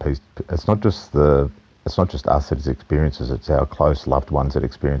of it's not just us that experiences, it's our close loved ones that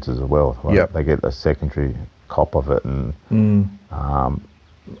experiences as well. Right? Yep. They get a secondary cop of it, and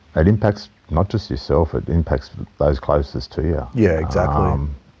it impacts not just yourself, it impacts those closest to you. Yeah, exactly.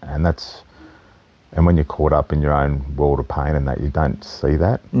 And when you're caught up in your own world of pain and that, you don't see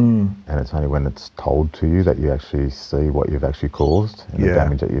that. And it's only when it's told to you that you actually see what you've actually caused and the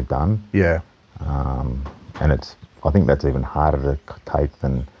damage that you've done. Yeah. And I think that's even harder to take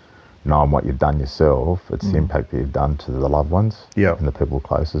than knowing what you've done yourself. It's the impact that you've done to the loved ones and the people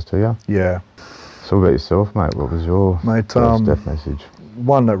closest to you. Yeah. So what about yourself, mate? What was your first death message?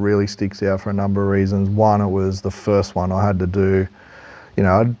 One that really sticks out for a number of reasons. One, it was the first one I had to do. You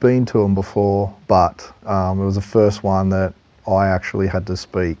know, I'd been to them before, but it was the first one that I actually had to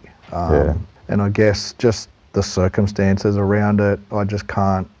speak. And I guess just the circumstances around it, I just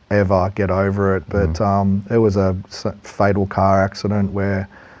can't ever get over it. But it was a fatal car accident where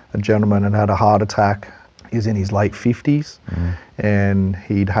a gentleman had a heart attack. He's in his late 50s and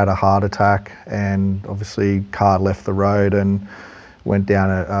he'd had a heart attack, and obviously car left the road and went down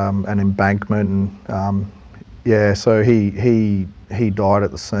an embankment, and so he died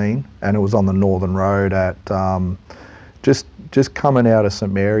at the scene, and it was on the Northern Road at just coming out of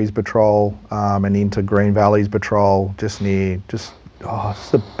St Mary's Patrol and into Green Valleys Patrol, just near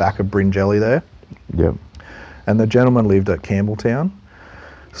the back of Bringelly there. Yep. And the gentleman lived at Campbelltown.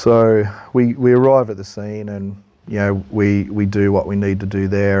 So we arrive at the scene, and you know we do what we need to do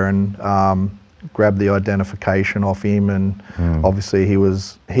there, and grab the identification off him, and obviously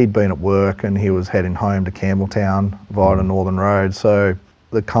he'd been at work and he was heading home to Campbelltown via the Northern Road. So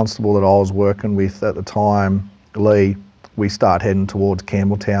the constable that I was working with at the time, Lee, we start heading towards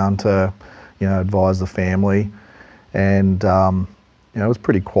Campbelltown to, you know, advise the family, and you know, it was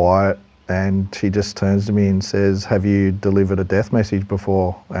pretty quiet. And she just turns to me and says, "Have you delivered a death message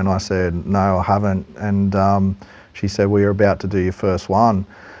before?" And I said, "No, I haven't." And she said, "Well, you're about to do your first one."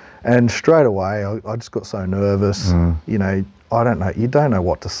 And straight away, I just got so nervous. You know, I don't know. You don't know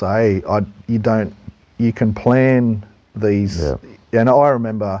what to say. You can plan these. Yeah. And I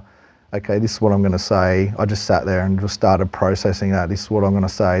remember, okay, this is what I'm going to say. I just sat there and just started processing that. This is what I'm going to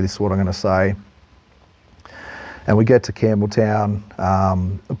say. This is what I'm going to say. And we get to Campbelltown,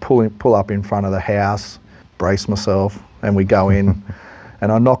 pull up in front of the house, brace myself, and we go in.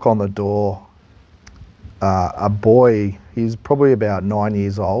 And I knock on the door. A boy, he's probably about 9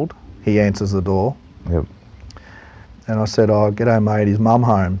 years old. He answers the door. Yep. And I said, "Oh, g'day mate, is mum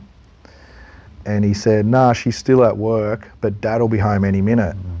home?" And he said, "Nah, she's still at work, but Dad'll be home any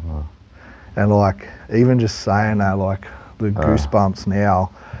minute." And like, even just saying that, like the goosebumps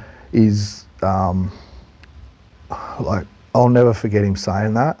now is, like, I'll never forget him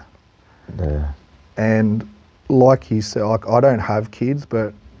saying that. Yeah. And like he said, like, I don't have kids,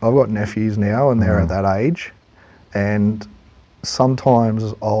 but I've got nephews now and they're at that age. And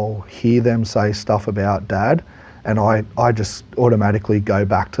sometimes I'll hear them say stuff about Dad, and I just automatically go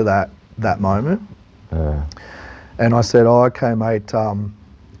back to that moment. Yeah. And I said, "Oh, okay, mate,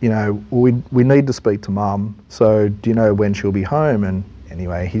 you know, we need to speak to Mum, so do you know when she'll be home?" And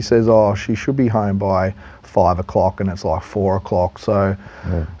anyway, he says, "Oh, she should be home by 5 o'clock, and it's like 4 o'clock. So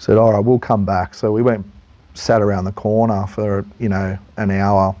I said, "All right, we'll come back." So we went, sat around the corner for, you know, an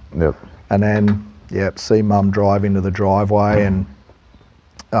hour. Yep. And then, see Mum drive into the driveway and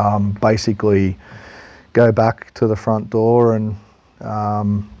basically go back to the front door and,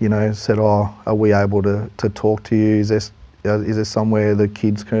 you know, said, "Oh, are we able to talk to you? Is there somewhere the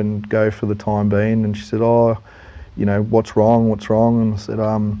kids can go for the time being?" And she said, "Oh, you know, what's wrong? And I said,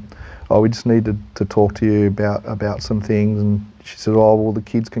 "Oh, we just need to talk to you about some things." And she said, "Oh, well, the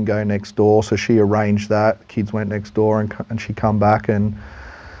kids can go next door." So she arranged that. The kids went next door, and she come back, and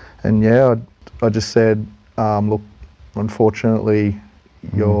I just said, "Look, unfortunately,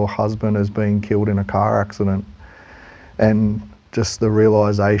 your husband has been killed in a car accident." And just the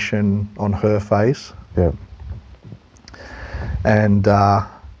realisation on her face. Yeah. And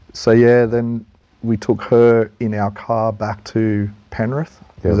then we took her in our car back to Penrith,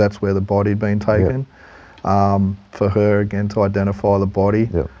 because that's where the body had been taken, for her again to identify the body.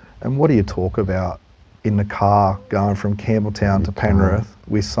 Yep. And what do you talk about in the car going from Campbelltown to Penrith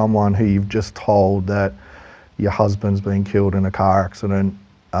with someone who you've just told that your husband's been killed in a car accident.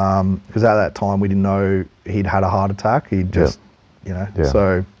 Because at that time we didn't know he'd had a heart attack. He'd just,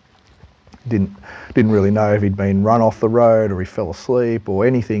 so didn't really know if he'd been run off the road or he fell asleep or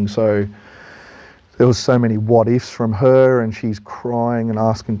anything. So there was so many what ifs from her, and she's crying and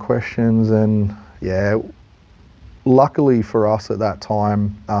asking questions. And luckily for us at that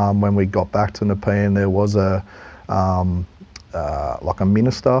time, when we got back to Nepean, there was a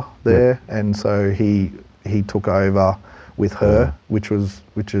minister there, and so he took over with her, which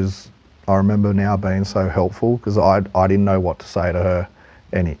is I remember now being so helpful, because I didn't know what to say to her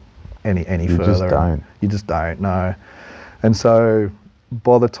any further. You just don't know. And so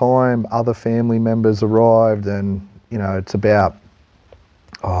by the time other family members arrived, and it's about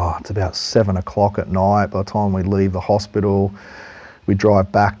 7 o'clock at night by the time we leave the hospital, we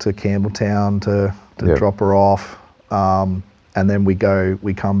drive back to Campbelltown to drop her off, and then we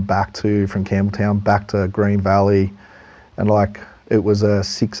come back from Campbelltown back to Green Valley, and it was a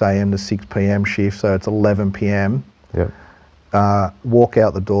 6 a.m. to 6 p.m. shift, so it's 11 p.m. Walk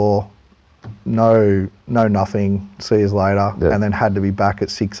out the door, no nothing, see you later, and then had to be back at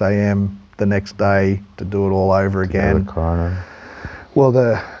 6 a.m. the next day to do it all over again. Well,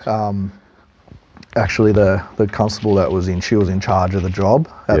 the constable that was she was in charge of the job,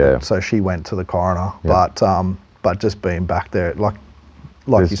 so she went to the coroner. But just being back there, like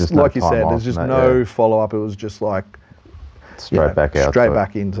you said, there's just no follow up. It was just straight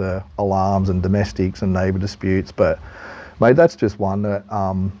back into alarms and domestics and neighbour disputes. But mate, that's just one that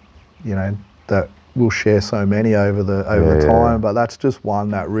that we'll share so many over the time. But that's just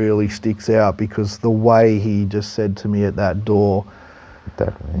one that really sticks out, because the way he just said to me at that door,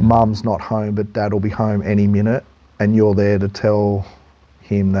 Mum's not home, but Dad will be home any minute, and you're there to tell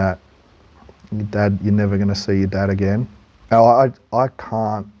him that Dad, you're never going to see your dad again. I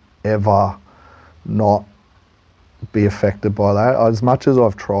can't ever not be affected by that. As much as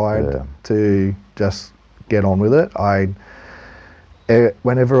I've tried to just get on with it,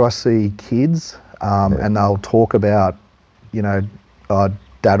 whenever I see kids and they'll talk about,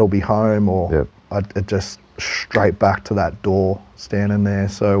 Dad will be home, or it just straight back to that door standing there.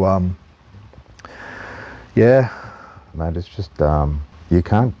 So mate, it's just you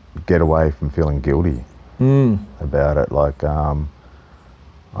can't get away from feeling guilty about it.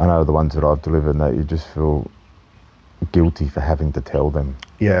 I know the ones that I've delivered, that you just feel guilty for having to tell them.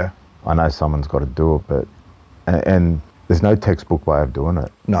 I know someone's got to do it, but and there's no textbook way of doing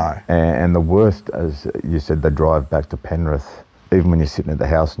it. No. And the worst, as you said, they drive back to Penrith. Even when you're sitting at the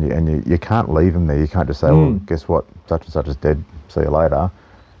house and you can't leave them there. You can't just say, well, guess what, such and such is dead, see you later.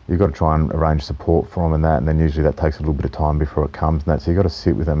 You've got to try and arrange support for them and then usually that takes a little bit of time before it comes and that. So you've got to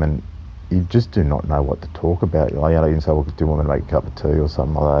sit with them, and you just do not know what to talk about. You can say, well, do you want me to make a cup of tea or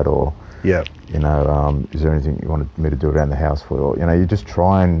something like that? Or, is there anything you wanted me to do around the house for you? You just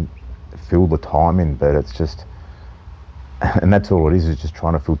try and fill the time in, but it's just, and that's all it is just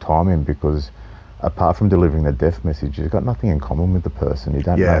trying to fill time in, because apart from delivering the death message, you've got nothing in common with the person. You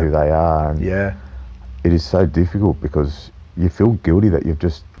don't know who they are. And it is so difficult, because you feel guilty that you've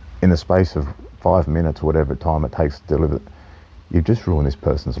just, in the space of 5 minutes or whatever time it takes to deliver it, you've just ruined this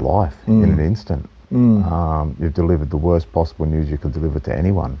person's life in an instant. You've delivered the worst possible news you could deliver to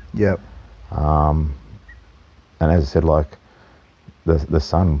anyone. And as I said, the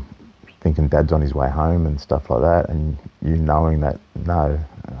son thinking Dad's on his way home and stuff like that, and you knowing that no,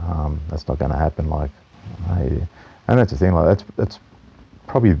 that's not going to happen. And that's the thing. That's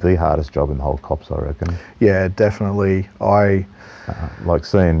probably the hardest job in the whole cops, I reckon. Yeah, definitely.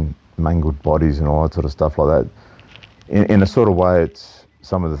 Seeing mangled bodies and all that sort of stuff like that. In a sort of way, it's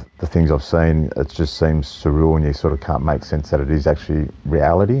some of the things I've seen. It just seems surreal, and you sort of can't make sense that it is actually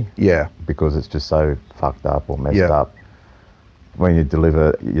reality. Because it's just so fucked up or messed up. When you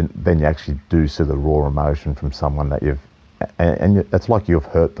deliver, then you actually do see the raw emotion from someone that it's like you've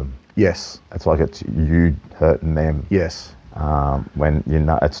hurt them. Yes. It's like it's you hurting them. Yes. When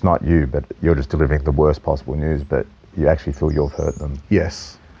it's not you, but you're just delivering the worst possible news, but you actually feel you've hurt them.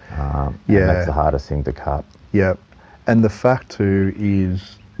 Yes. And that's the hardest thing to cut. Yeah. And the fact too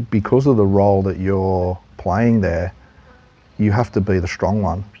is, because of the role that you're playing there, you have to be the strong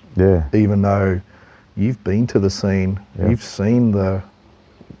one. Yeah. Even though you've been to the scene, you've seen the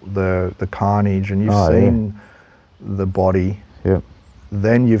carnage, and you've seen the body.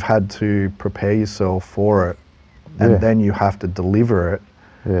 Then you've had to prepare yourself for it, and then you have to deliver it.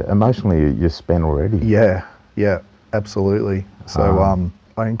 Emotionally you're spent already. Absolutely. So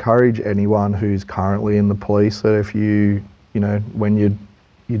I encourage anyone who's currently in the police that if when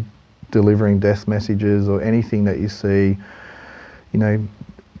you're delivering death messages or anything that you see,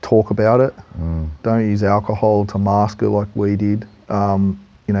 talk about it. Don't use alcohol to mask it like we did. You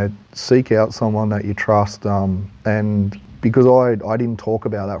know, seek out someone that you trust. And because I didn't talk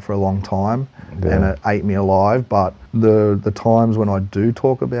about that for a long time, and it ate me alive. But the times when I do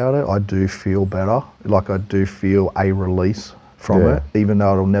talk about it, I do feel better. Like I do feel a release from it, even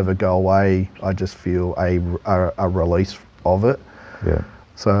though it'll never go away. I just feel a release of it. Yeah.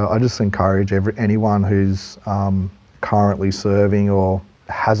 So I just encourage anyone who's currently serving or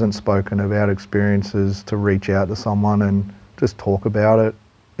hasn't spoken about experiences to reach out to someone and just talk about it.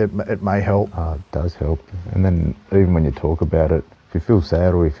 It may help. It does help. And then even when you talk about it, if you feel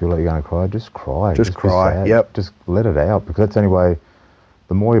sad or you feel like you're going to cry, just cry. Just cry, yep. Just let it out, because that's the only way.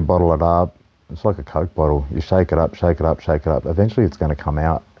 The more you bottle it up, it's like a Coke bottle. You shake it up, shake it up, shake it up. Eventually it's going to come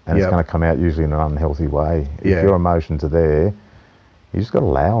out, and it's going to come out usually in an unhealthy way. If your emotions are there, you just got to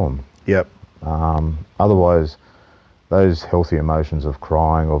allow them. Yep. Otherwise, those healthy emotions of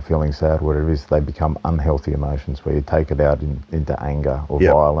crying or feeling sad, whatever it is, they become unhealthy emotions where you take it out into anger or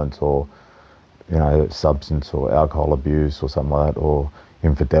violence or, you know, substance or alcohol abuse or something like that, or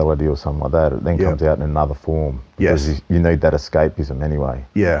infidelity or something like that. It then comes out in another form. Because you need that escapism anyway.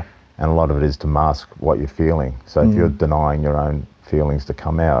 Yeah. And a lot of it is to mask what you're feeling. So if you're denying your own feelings to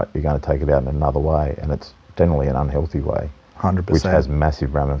come out, you're going to take it out in another way, and it's generally an unhealthy way. 100%. Which has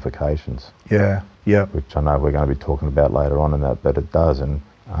massive ramifications. Yeah, yeah. Which I know we're going to be talking about later on in that, but it does. And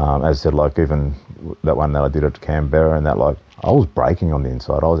as I said, like even that one that I did at Canberra, and that, like, I was breaking on the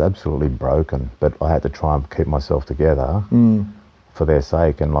inside. I was absolutely broken, but I had to try and keep myself together for their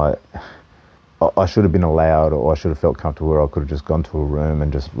sake. And like, I should have been allowed, or I should have felt comfortable where I could have just gone to a room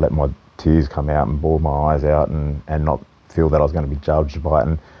and just let my tears come out and bawled my eyes out and not feel that I was going to be judged by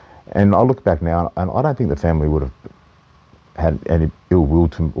it. And I look back now, and I don't think the family would have had any ill will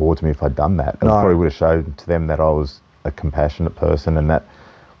towards me if I'd done that. And I probably would have showed to them that I was a compassionate person, and that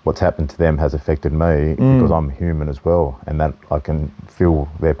what's happened to them has affected me because I'm human as well, and that I can feel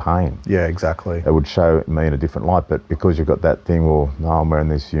their pain. Yeah, exactly. It would show me in a different light. But because you've got that thing, well, no, I'm wearing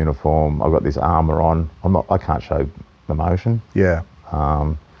this uniform, I've got this armour on, I can't show emotion. Yeah.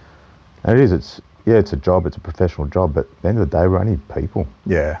 And it's a job, it's a professional job, but at the end of the day, we're only people.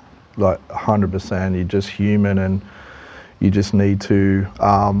 Yeah, like 100%. You're just human, and you just need to,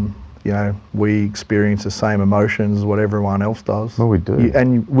 you know, we experience the same emotions as what everyone else does. Well, we do.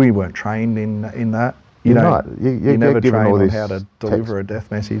 And we weren't trained in that. You're you never trained on how to deliver a death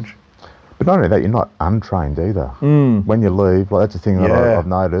message. But not only that, you're not untrained either. When you leave, like that's the thing that I've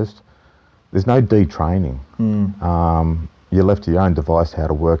noticed, there's no detraining. You're left to your own device how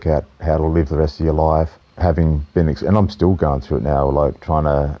to work out how to live the rest of your life, having been, and I'm still going through it now, like trying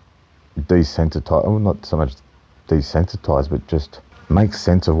to desensitize, well, not so much desensitize, but just make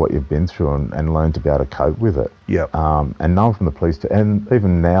sense of what you've been through and learn to be able to cope with it. Yep. And knowing from the police, and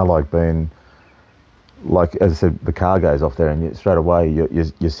even now, like being, like as I said, the car goes off there, and straight away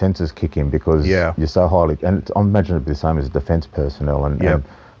your senses kick in because you're so highly, and I imagine it'd be the same as defence personnel and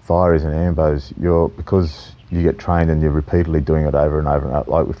fireys and ambos. Because you get trained and you're repeatedly doing it over and over and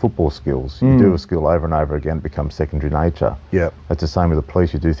over. Like with football skills, you do a skill over and over again, it becomes secondary nature. Yep. That's the same with the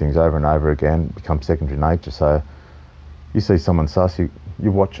police. You do things over and over again, it becomes secondary nature. So you see someone sus, you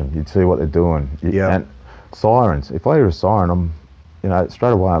watch them, you see what they're doing. And sirens, if I hear a siren, I'm,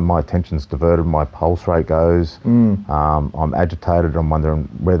 straight away my attention's diverted, my pulse rate goes, I'm agitated, I'm wondering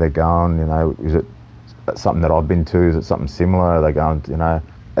where they're going, is it something that I've been to, is it something similar, are they going,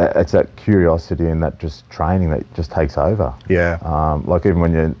 it's that curiosity and that just training that just takes over. Yeah. Like even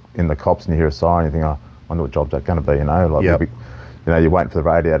when you're in the cops and you hear a siren, you think, I wonder what job's that going to be, like you're waiting for the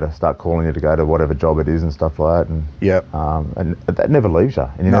radio to start calling you to go to whatever job it is and stuff like that. And and that never leaves you,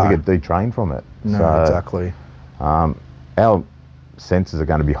 and you never get detrained from it. No, so, exactly. Our senses are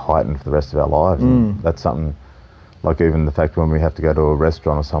going to be heightened for the rest of our lives, and that's something. Like even the fact when we have to go to a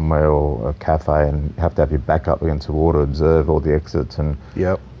restaurant or somewhere or a cafe and you have to have your back up against the wall to observe all the exits and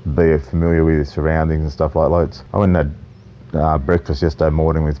be familiar with your surroundings and stuff like that. I went and had breakfast yesterday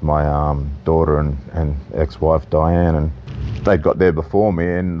morning with my daughter and ex-wife Diane, and they'd got there before me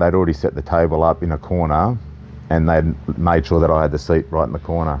and they'd already set the table up in a corner and they'd made sure that I had the seat right in the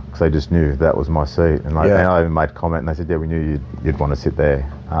corner because they just knew that was my seat. And I even made a comment and they said, we knew you'd want to sit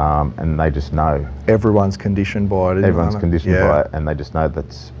there. And they just know. Everyone's conditioned by it. Everyone's conditioned by it, and they just know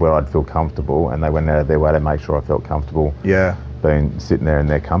that's where I'd feel comfortable, and they went out of their way to make sure I felt comfortable being sitting there in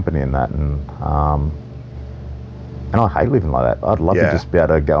their company and that. And I hate living like that. I'd love to just be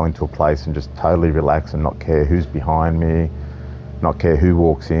able to go into a place and just totally relax and not care who's behind me, not care who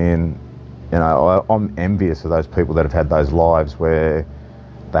walks in. I'm envious of those people that have had those lives where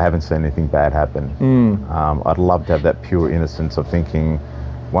they haven't seen anything bad happen. I'd love to have that pure innocence of thinking,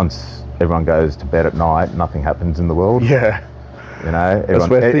 once everyone goes to bed at night, nothing happens in the world. Yeah. You know, that's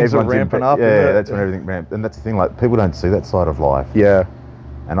where things are ramping up. Yeah, that's when everything ramps. And that's the thing, like, people don't see that side of life. Yeah.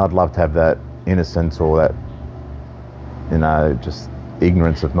 And I'd love to have that innocence or that, you know, just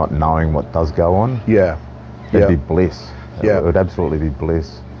ignorance of not knowing what does go on. Yeah. It'd be bliss. Yeah. It would absolutely be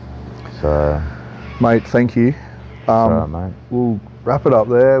bliss. So, mate, thank you. Right, mate. We'll wrap it up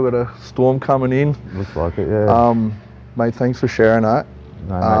there with a storm coming in. Looks like it, yeah. Mate, thanks for sharing that.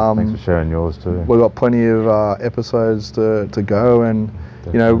 No, mate, thanks for sharing yours too. We've got plenty of episodes to go, and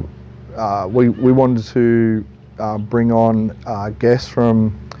definitely. You know, we wanted to bring on guests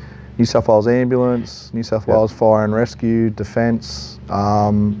from New South Wales Ambulance, New South Wales Fire and Rescue, Defence,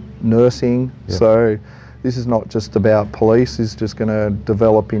 nursing. Yep. So this is not just about police. It's just going to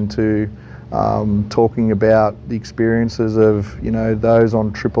develop into talking about the experiences of, you know, those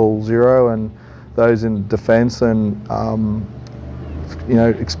on 000 and those in defence, and you know,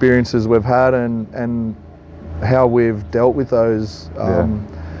 experiences we've had and how we've dealt with those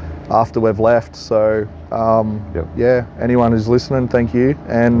after we've left. So yeah, anyone who's listening, thank you,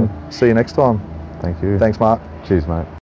 and see you next time. Thank you. Thanks, Mark. Cheers, mate.